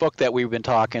in this book that we've been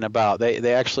talking about.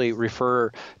 They actually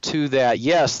refer to that.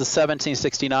 Yes, the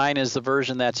 1769 is the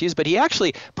version that's used, but he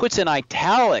actually puts in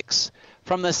italics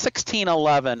from the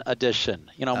 1611 edition,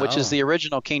 which is the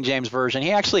original King James Version.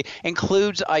 He actually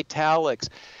includes italics.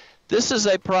 This is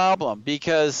a problem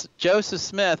because Joseph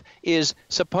Smith is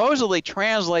supposedly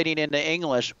translating into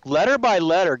English letter by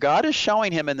letter. God is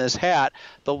showing him in this hat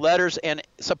the letters, and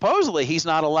supposedly he's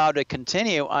not allowed to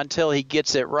continue until he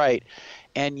gets it right.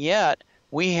 And yet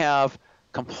we have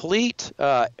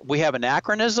we have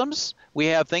anachronisms. We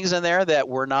have things in there that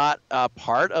were not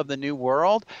part of the New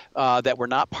World, that were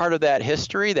not part of that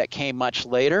history, that came much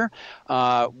later.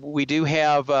 We do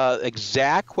have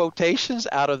exact quotations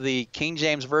out of the King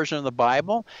James Version of the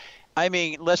Bible. I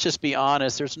mean, let's just be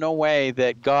honest. There's no way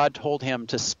that God told him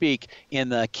to speak in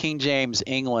the King James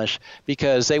English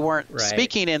because they weren't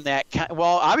speaking in that.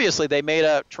 Well, obviously, they made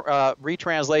a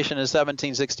retranslation in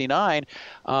 1769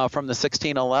 from the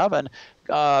 1611.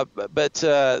 But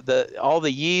all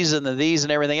the ye's and the these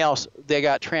and everything else, they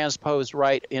got transposed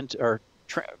right into, or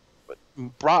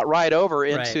brought right over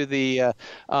into the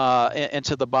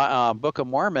Book of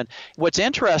Mormon. What's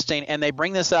interesting, and they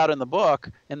bring this out in the book,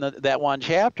 in that one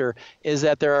chapter, is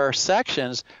that there are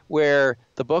sections where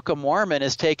the Book of Mormon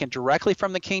is taken directly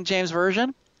from the King James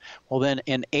Version. Well, then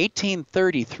in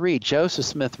 1833, Joseph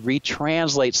Smith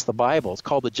retranslates the Bible. It's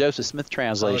called the Joseph Smith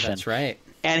translation. Oh, that's right.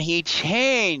 And he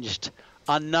changed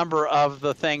a number of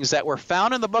the things that were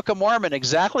found in the Book of Mormon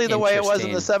exactly the way it was in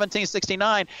the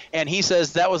 1769, and he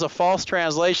says that was a false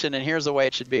translation and here's the way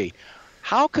it should be.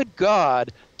 How could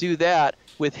God do that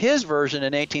with his version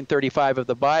in 1835 of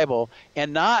the Bible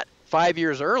and not 5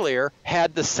 years earlier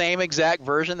had the same exact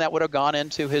version that would have gone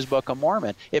into his Book of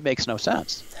Mormon? It makes no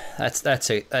sense. That's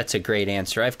a great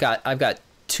answer. I've got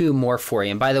two more for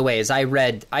you. And by the way, as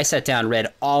I sat down and read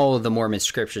all of the Mormon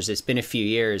scriptures. It's been a few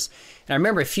years. And I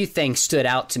remember a few things stood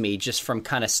out to me just from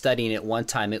kind of studying it one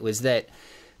time. It was that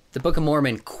the Book of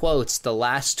Mormon quotes the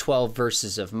last 12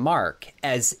 verses of Mark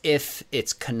as if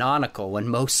it's canonical when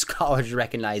most scholars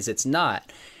recognize it's not.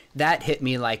 That hit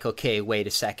me like, okay, wait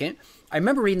a second. I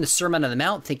remember reading the Sermon on the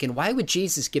Mount thinking, why would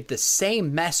Jesus give the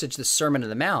same message, the Sermon on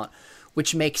the Mount,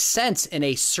 which makes sense in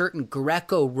a certain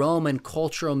Greco-Roman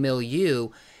cultural milieu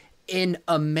in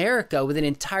America with an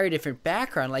entire different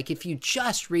background? Like, if you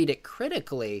just read it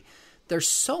critically, there's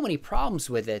so many problems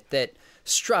with it that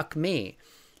struck me.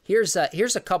 Here's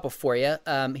a couple for you.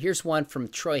 Here's one from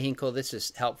Troy Hinkle. This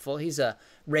is helpful. He's a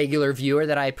regular viewer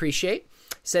that I appreciate.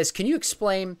 Says, can you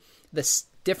explain the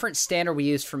different standard we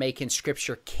use for making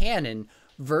Scripture canon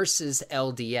versus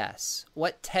LDS?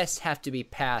 What tests have to be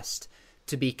passed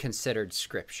to be considered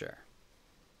Scripture?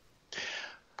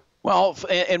 Well,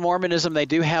 in Mormonism, they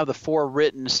do have the four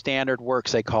written standard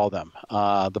works, they call them.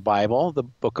 The Bible, the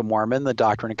Book of Mormon, the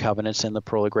Doctrine and Covenants, and the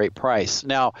Pearl of Great Price.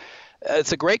 Now,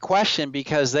 it's a great question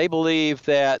because they believe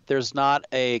that there's not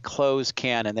a closed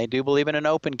canon. They do believe in an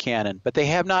open canon, but they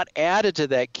have not added to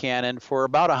that canon for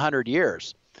about 100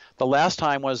 years. The last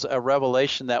time was a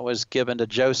revelation that was given to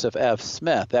Joseph F.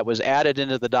 Smith that was added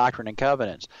into the Doctrine and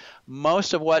Covenants.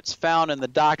 Most of what's found in the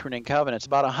Doctrine and Covenants,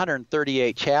 about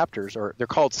 138 chapters, or they're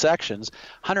called sections,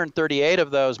 138 of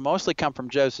those mostly come from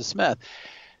Joseph Smith.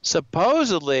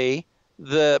 Supposedly,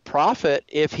 the prophet,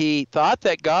 if he thought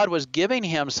that God was giving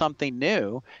him something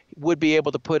new, would be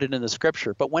able to put it in the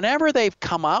Scripture. But whenever they've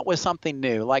come out with something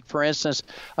new, like for instance,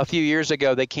 a few years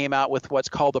ago they came out with what's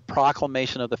called the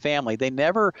Proclamation of the Family. They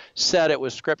never said it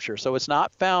was Scripture, so it's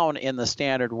not found in the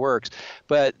standard works.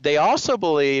 But they also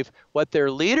believe what their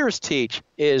leaders teach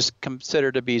is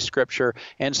considered to be Scripture.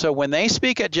 And so when they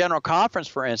speak at General Conference,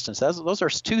 for instance, those are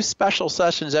two special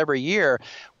sessions every year.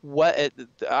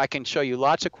 I can show you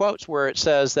lots of quotes where it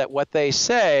says that what they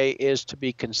say is to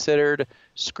be considered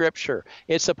Scripture.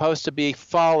 It's supposed to be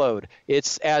followed.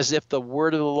 It's as if the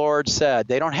word of the Lord said.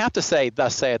 They don't have to say,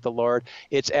 thus saith the Lord.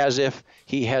 It's as if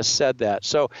he has said that.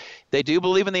 So they do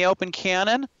believe in the open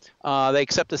canon. They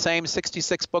accept the same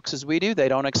 66 books as we do. They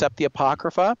don't accept the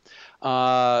Apocrypha.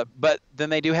 But then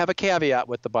they do have a caveat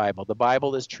with the Bible. The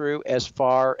Bible is true as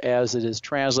far as it is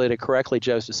translated correctly,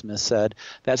 Joseph Smith said.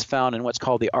 That's found in what's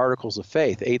called the Articles of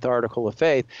Faith, 8th Article of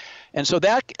Faith. And so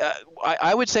that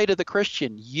I would say to the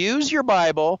Christian, use your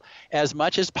Bible as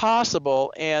much as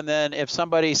possible. And then if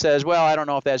somebody says, well, I don't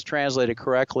know if that's translated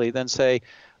correctly, then say,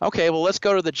 Okay, well, let's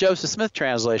go to the Joseph Smith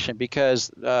translation,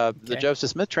 because the Joseph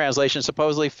Smith translation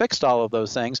supposedly fixed all of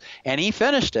those things, and he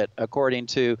finished it according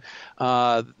to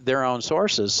their own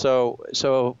sources. So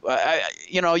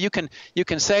you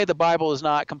can say the Bible is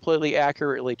not completely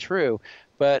accurately true,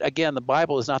 but again, the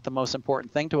Bible is not the most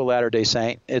important thing to a Latter-day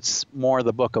Saint. It's more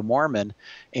the Book of Mormon,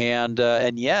 and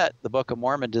yet the Book of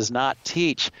Mormon does not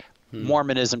teach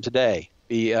Mormonism today.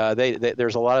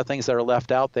 There's a lot of things that are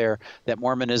left out there that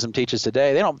Mormonism teaches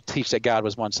today. They don't teach that God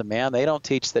was once a man. They don't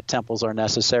teach that temples are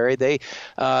necessary. They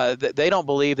don't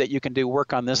believe that you can do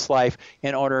work on this life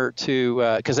in order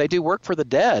to, because they do work for the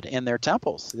dead in their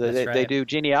temples. They do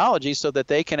genealogy so that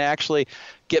they can actually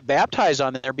get baptized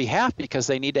on their behalf, because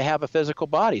they need to have a physical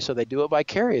body, so they do it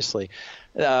vicariously.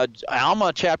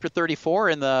 Alma chapter 34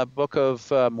 in the Book of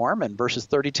Mormon, verses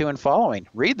 32 and following.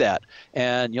 Read that,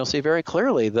 and you'll see very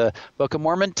clearly the Book of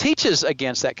Mormon teaches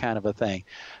against that kind of a thing.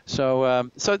 So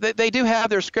they do have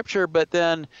their scripture, but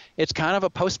then it's kind of a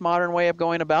postmodern way of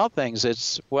going about things.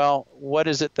 It's, well, what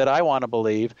is it that I want to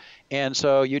believe? And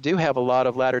so you do have a lot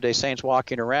of Latter-day Saints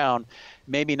walking around,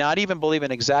 maybe not even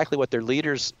believing exactly what their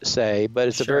leaders say, but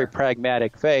it's a very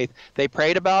pragmatic faith. They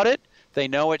prayed about it. They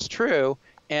know it's true.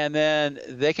 And then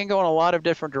they can go in a lot of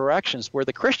different directions, where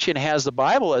the Christian has the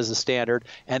Bible as a standard,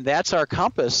 and that's our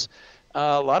compass.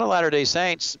 A lot of Latter-day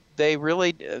Saints,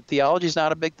 theology is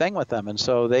not a big thing with them, and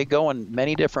so they go in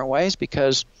many different ways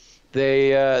because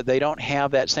they don't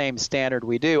have that same standard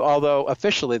we do, although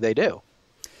officially they do.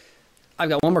 I've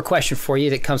got one more question for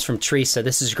you that comes from Teresa.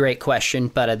 This is a great question,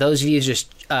 but those of you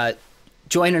just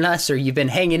joining us, or you've been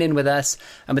hanging in with us,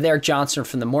 I'm with Eric Johnson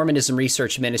from the Mormonism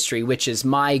Research Ministry, which is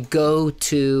my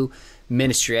go-to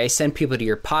ministry. I send people to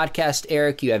your podcast,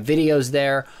 Eric. You have videos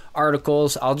there,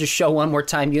 articles. I'll just show one more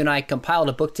time. You and I compiled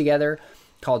a book together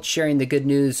called Sharing the Good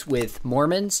News with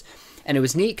Mormons. And it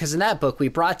was neat because in that book, we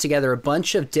brought together a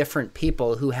bunch of different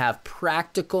people who have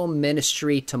practical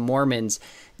ministry to Mormons,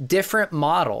 different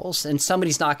models. And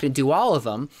somebody's not going to do all of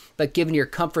them, but given your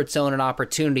comfort zone and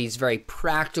opportunities, very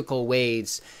practical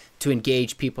ways to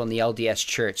engage people in the LDS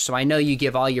Church. So I know you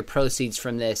give all your proceeds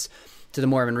from this to the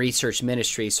Mormon Research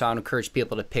Ministry, so I would encourage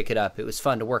people to pick it up. It was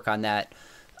fun to work on that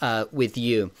with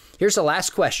you. Here's the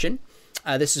last question.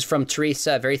 This is from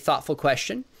Teresa, a very thoughtful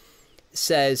question.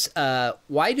 Says,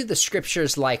 why do the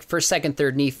scriptures like 1st, 2nd,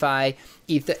 3rd Nephi,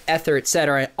 Ether,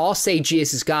 etc., all say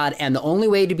Jesus is God and the only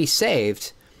way to be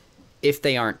saved if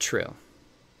they aren't true?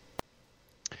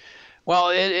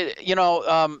 Well,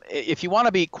 if you want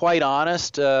to be quite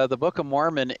honest, the Book of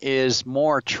Mormon is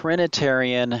more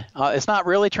Trinitarian. It's not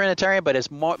really Trinitarian, but it's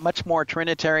much more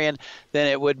Trinitarian than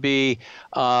it would be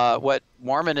what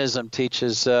Mormonism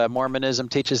teaches. Mormonism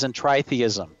teaches in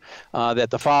tritheism, that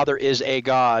the Father is a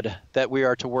God that we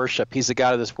are to worship. He's the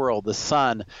God of this world. The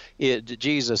Son,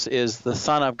 Jesus, is the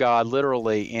Son of God,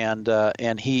 literally, and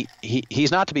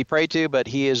he's not to be prayed to, but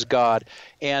he is God.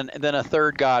 And then a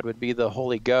third God would be the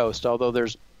Holy Ghost, although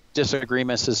there's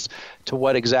disagreements as to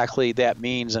what exactly that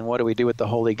means and what do we do with the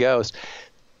Holy Ghost.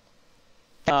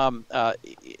 When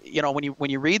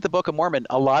you read the Book of Mormon,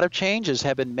 a lot of changes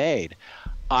have been made.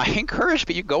 I encourage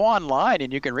you to go online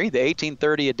and you can read the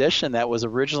 1830 edition that was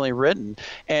originally written,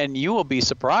 and you will be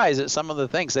surprised at some of the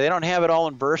things. They don't have it all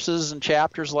in verses and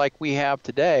chapters like we have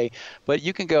today, but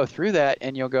you can go through that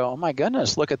and you'll go, oh my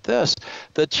goodness, look at this.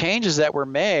 The changes that were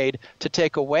made to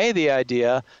take away the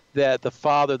idea that the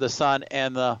Father, the Son,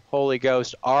 and the Holy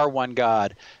Ghost are one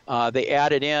God. They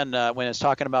added in, when it's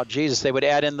talking about Jesus, they would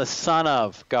add in the Son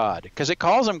of God, because it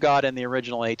calls him God in the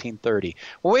original 1830.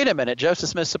 Well, wait a minute, Joseph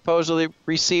Smith supposedly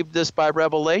received this by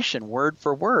revelation, word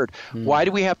for word. Why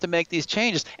do we have to make these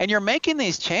changes? And you're making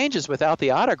these changes without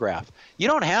the autograph. You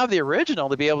don't have the original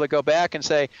to be able to go back and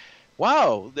say,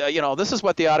 wow, this is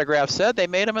what the autograph said. They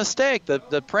made a mistake.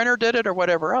 The printer did it or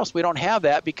whatever else. We don't have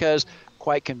that because,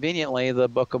 quite conveniently, the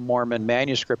Book of Mormon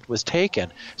manuscript was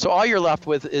taken. So all you're left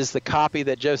with is the copy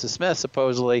that Joseph Smith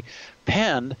supposedly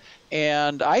penned.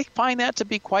 And I find that to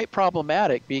be quite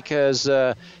problematic because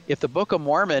if the Book of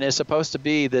Mormon is supposed to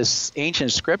be this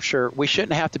ancient scripture, we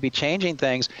shouldn't have to be changing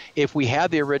things if we had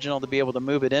the original to be able to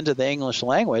move it into the English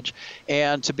language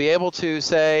and to be able to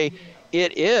say,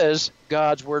 it is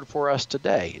God's word for us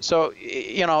today. So,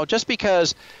 just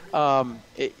because, a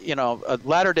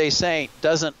Latter-day Saint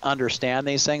doesn't understand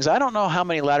these things, I don't know how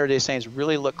many Latter-day Saints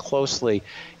really look closely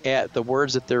at the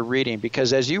words that they're reading,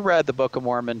 because as you read the Book of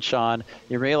Mormon, Sean,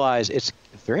 you realize it's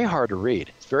very hard to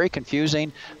read. It's very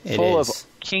confusing, full of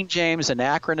King James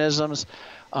anachronisms.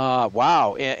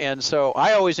 Wow. And so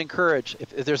I always encourage,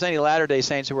 if there's any Latter-day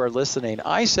Saints who are listening,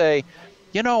 I say,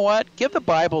 you know what, give the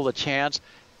Bible a chance.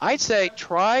 I'd say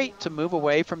try to move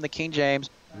away from the King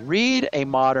James, read a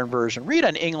modern version. Read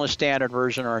an English Standard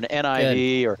Version or an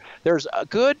NIV, or there's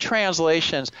good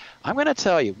translations. I'm going to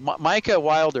tell you, Micah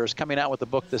Wilder is coming out with a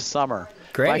book this summer.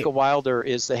 Great. Micah Wilder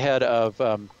is the head of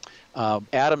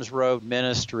Adams Road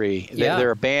Ministry.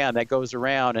 They're a band that goes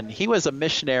around, and he was a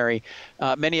missionary.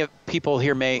 Many people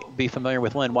here may be familiar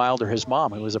with Lynn Wilder, his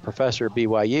mom, who was a professor at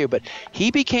BYU, but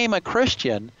he became a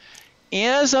Christian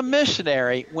as a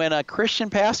missionary when a Christian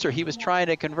pastor he was trying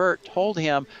to convert told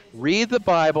him, read the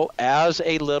Bible as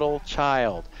a little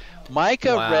child.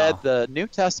 Micah read the New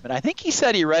Testament. I think he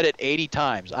said he read it 80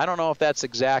 times. I don't know if that's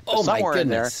exact, but somewhere in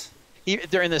there.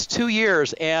 During this 2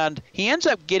 years, and he ends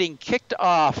up getting kicked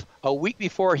off a week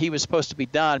before he was supposed to be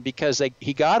done because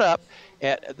he got up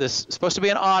at this supposed to be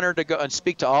an honor to go and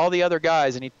speak to all the other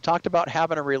guys, and he talked about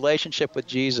having a relationship with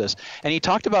Jesus, and he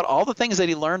talked about all the things that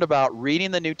he learned about reading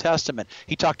the New Testament.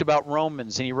 He talked about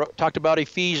Romans, and he talked about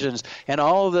Ephesians, and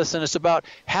all of this, and it's about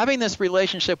having this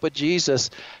relationship with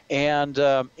Jesus, and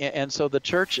so the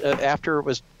church, after it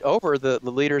was over, the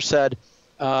leader said,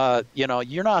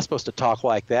 you're not supposed to talk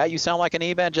like that. You sound like an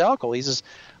evangelical. He says,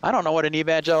 I don't know what an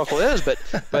evangelical is,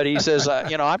 but he says,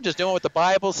 I'm just doing what the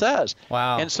Bible says.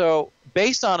 Wow. And so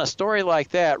based on a story like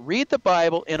that, read the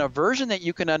Bible in a version that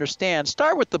you can understand.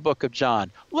 Start with the book of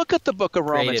John. Look at the book of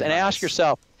Romans and ask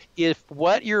yourself if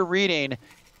what you're reading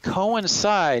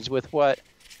coincides with what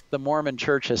the Mormon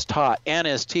Church has taught and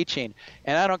is teaching.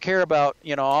 And I don't care about,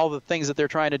 all the things that they're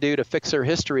trying to do to fix their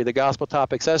history, the Gospel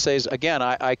Topics essays. Again,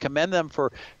 I commend them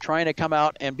for trying to come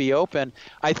out and be open.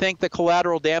 I think the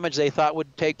collateral damage they thought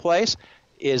would take place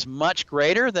is much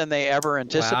greater than they ever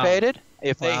anticipated. Wow.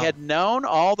 If they had known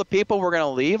all the people were going to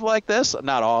leave like this,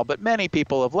 not all, but many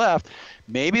people have left,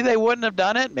 maybe they wouldn't have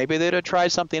done it. Maybe they'd have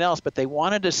tried something else. But they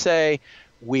wanted to say,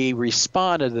 we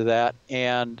responded to that,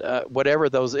 and whatever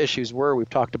those issues were, we've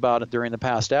talked about it during the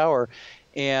past hour.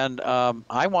 And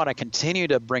I want to continue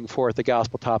to bring forth the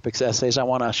Gospel Topics essays. I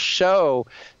want to show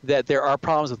that there are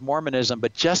problems with Mormonism,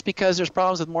 but just because there's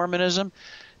problems with Mormonism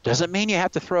doesn't mean you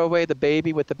have to throw away the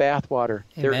baby with the bathwater.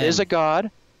 There is a God.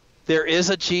 There is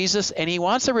a Jesus, and he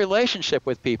wants a relationship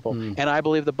with people. And I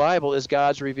believe the Bible is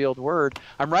God's revealed word.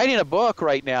 I'm writing a book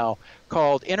right now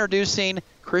called Introducing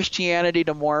Christianity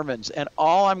to Mormons, and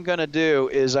all I'm going to do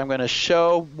is I'm going to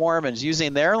show Mormons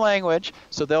using their language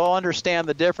so they'll understand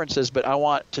the differences, but I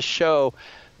want to show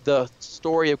the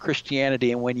story of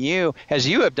Christianity. And when you, as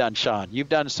you have done, Sean, you've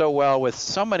done so well with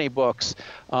so many books.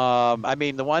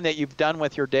 The one that you've done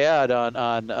with your dad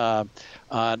on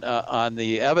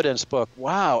the evidence book.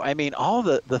 Wow. All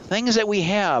the things that we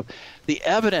have, the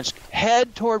evidence,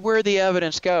 head toward where the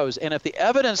evidence goes. And if the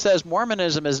evidence says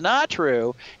Mormonism is not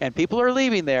true and people are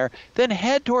leaving there, then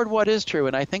head toward what is true.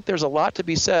 And I think there's a lot to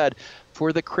be said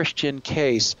for the Christian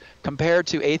case compared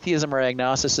to atheism or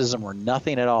agnosticism or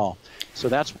nothing at all. So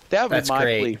that would be my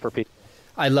plea for people.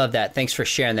 I love that. Thanks for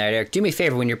sharing that, Eric. Do me a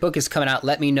favor. When your book is coming out,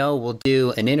 let me know. We'll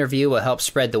do an interview. We'll help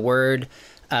spread the word.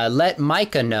 Let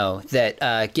Micah know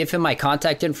that. Give him my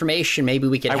contact information. Maybe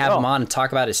we can have him on and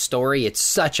talk about his story. It's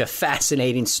such a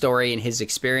fascinating story and his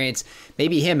experience.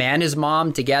 Maybe him and his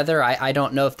mom together. I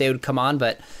don't know if they would come on,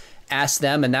 but ask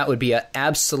them, and that would be an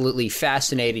absolutely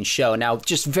fascinating show. Now,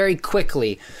 just very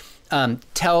quickly,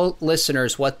 tell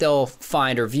listeners what they'll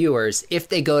find, or viewers, if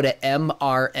they go to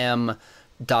mrm.org,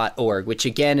 which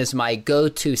again is my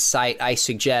go-to site. I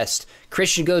suggest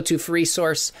Christian go-to for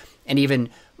resource, and even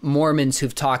Mormons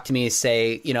who've talked to me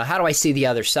say, how do I see the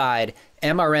other side?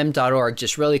 mrm.org.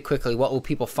 Just really quickly, what will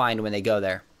people find when they go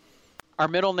there? Our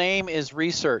middle name is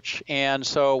research, and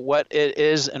so what it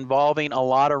is involving a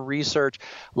lot of research,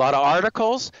 a lot of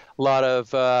articles, a lot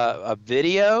of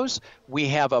videos. We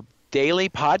have a daily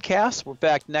podcast. We're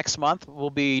back next month. We'll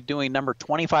be doing number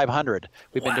 2,500.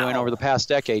 We've been doing over the past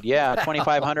decade. Yeah,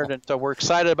 2,500, and so we're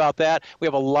excited about that. We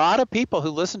have a lot of people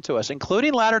who listen to us,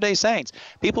 including Latter-day Saints.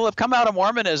 People have come out of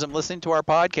Mormonism listening to our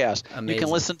podcast. Amazing. You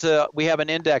can listen to, we have an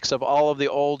index of all of the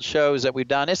old shows that we've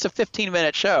done. It's a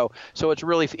 15-minute show, so it's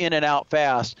really in and out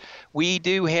fast. We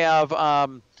do have a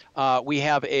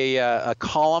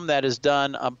column that is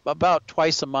done about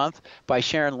twice a month by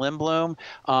Sharon Lindblom.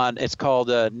 It's called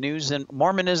News and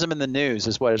Mormonism in the News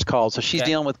is what it's called. So she's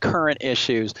dealing with current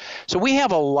issues. So we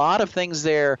have a lot of things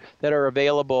there that are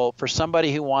available for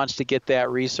somebody who wants to get that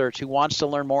research, who wants to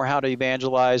learn more how to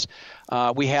evangelize.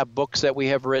 We have books that we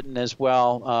have written as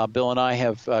well. Bill and I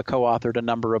have co-authored a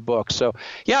number of books. So,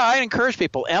 yeah, I encourage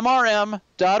people,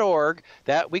 mrm.org.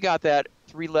 We got that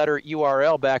 3-letter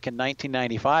URL back in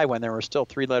 1995 when there were still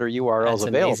 3-letter URLs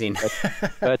available. Amazing.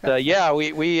 but yeah,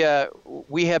 we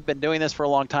have been doing this for a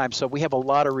long time, so we have a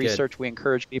lot of research. Good. We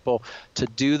encourage people to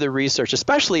do the research,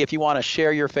 especially if you want to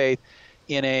share your faith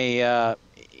in a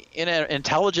in an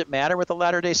intelligent manner with a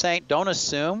Latter-day Saint, don't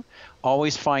assume.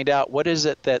 Always find out what is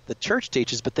it that the church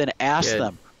teaches, but then ask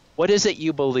them, what is it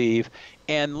you believe?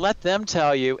 And let them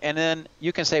tell you, and then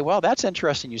you can say, well, that's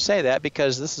interesting you say that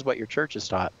because this is what your church has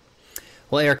taught.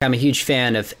 Well, Eric, I'm a huge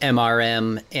fan of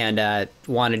MRM and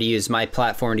wanted to use my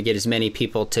platform to get as many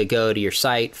people to go to your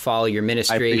site, follow your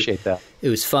ministry. I appreciate that. It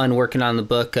was fun working on the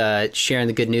book, sharing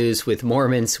the good news with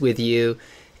Mormons with you.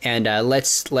 And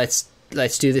let's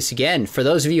do this again. For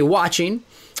those of you watching,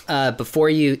 before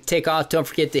you take off, don't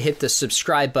forget to hit the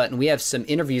subscribe button. We have some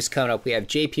interviews coming up. We have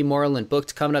J.P. Moreland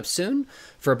booked coming up soon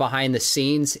for a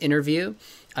behind-the-scenes interview.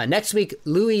 Next week,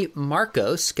 Louis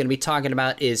Marcos going to be talking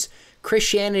about is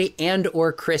Christianity and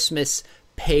or Christmas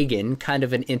pagan, kind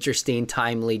of an interesting,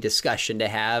 timely discussion to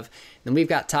have. And we've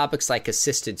got topics like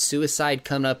assisted suicide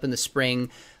coming up in the spring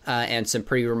and some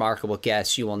pretty remarkable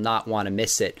guests. You will not want to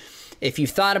miss it. If you've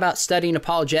thought about studying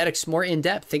apologetics more in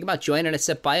depth, think about joining us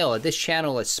at Biola. This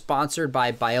channel is sponsored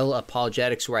by Biola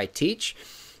Apologetics, where I teach.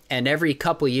 And every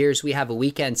couple of years, we have a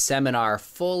weekend seminar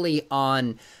fully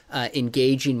on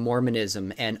engaging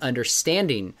Mormonism and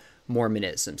understanding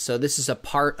Mormonism. So this is a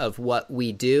part of what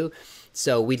we do.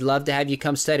 So we'd love to have you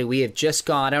come study. We have just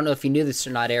gone, I don't know if you knew this or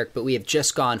not, Eric, but we have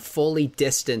just gone fully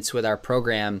distance with our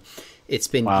program. It's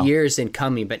been years in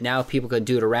coming, but now people can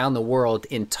do it around the world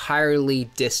entirely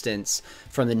distance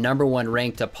from the #1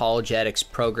 ranked apologetics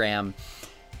program.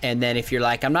 And then if you're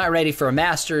like, I'm not ready for a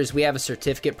master's, we have a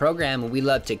certificate program, and we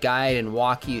love to guide and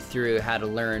walk you through how to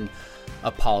learn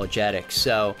apologetics.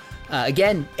 So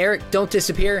again, Eric, don't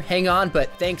disappear. Hang on. But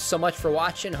thanks so much for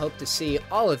watching. Hope to see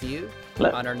all of you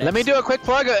on our next. Let me do a quick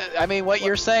plug. I mean, what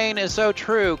you're saying is so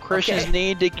true. Christians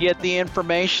need to get the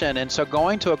information. And so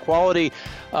going to a quality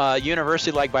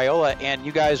university like Biola, and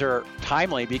you guys are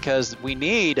timely because we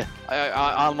need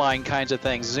online kinds of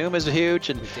things. Zoom is huge,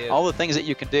 and all the things that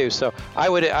you can do. So I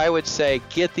would say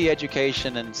get the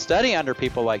education and study under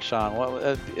people like Sean.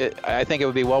 Well, I think it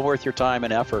would be well worth your time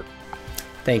and effort.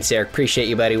 Thanks, Eric. Appreciate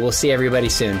you, buddy. We'll see everybody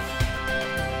soon.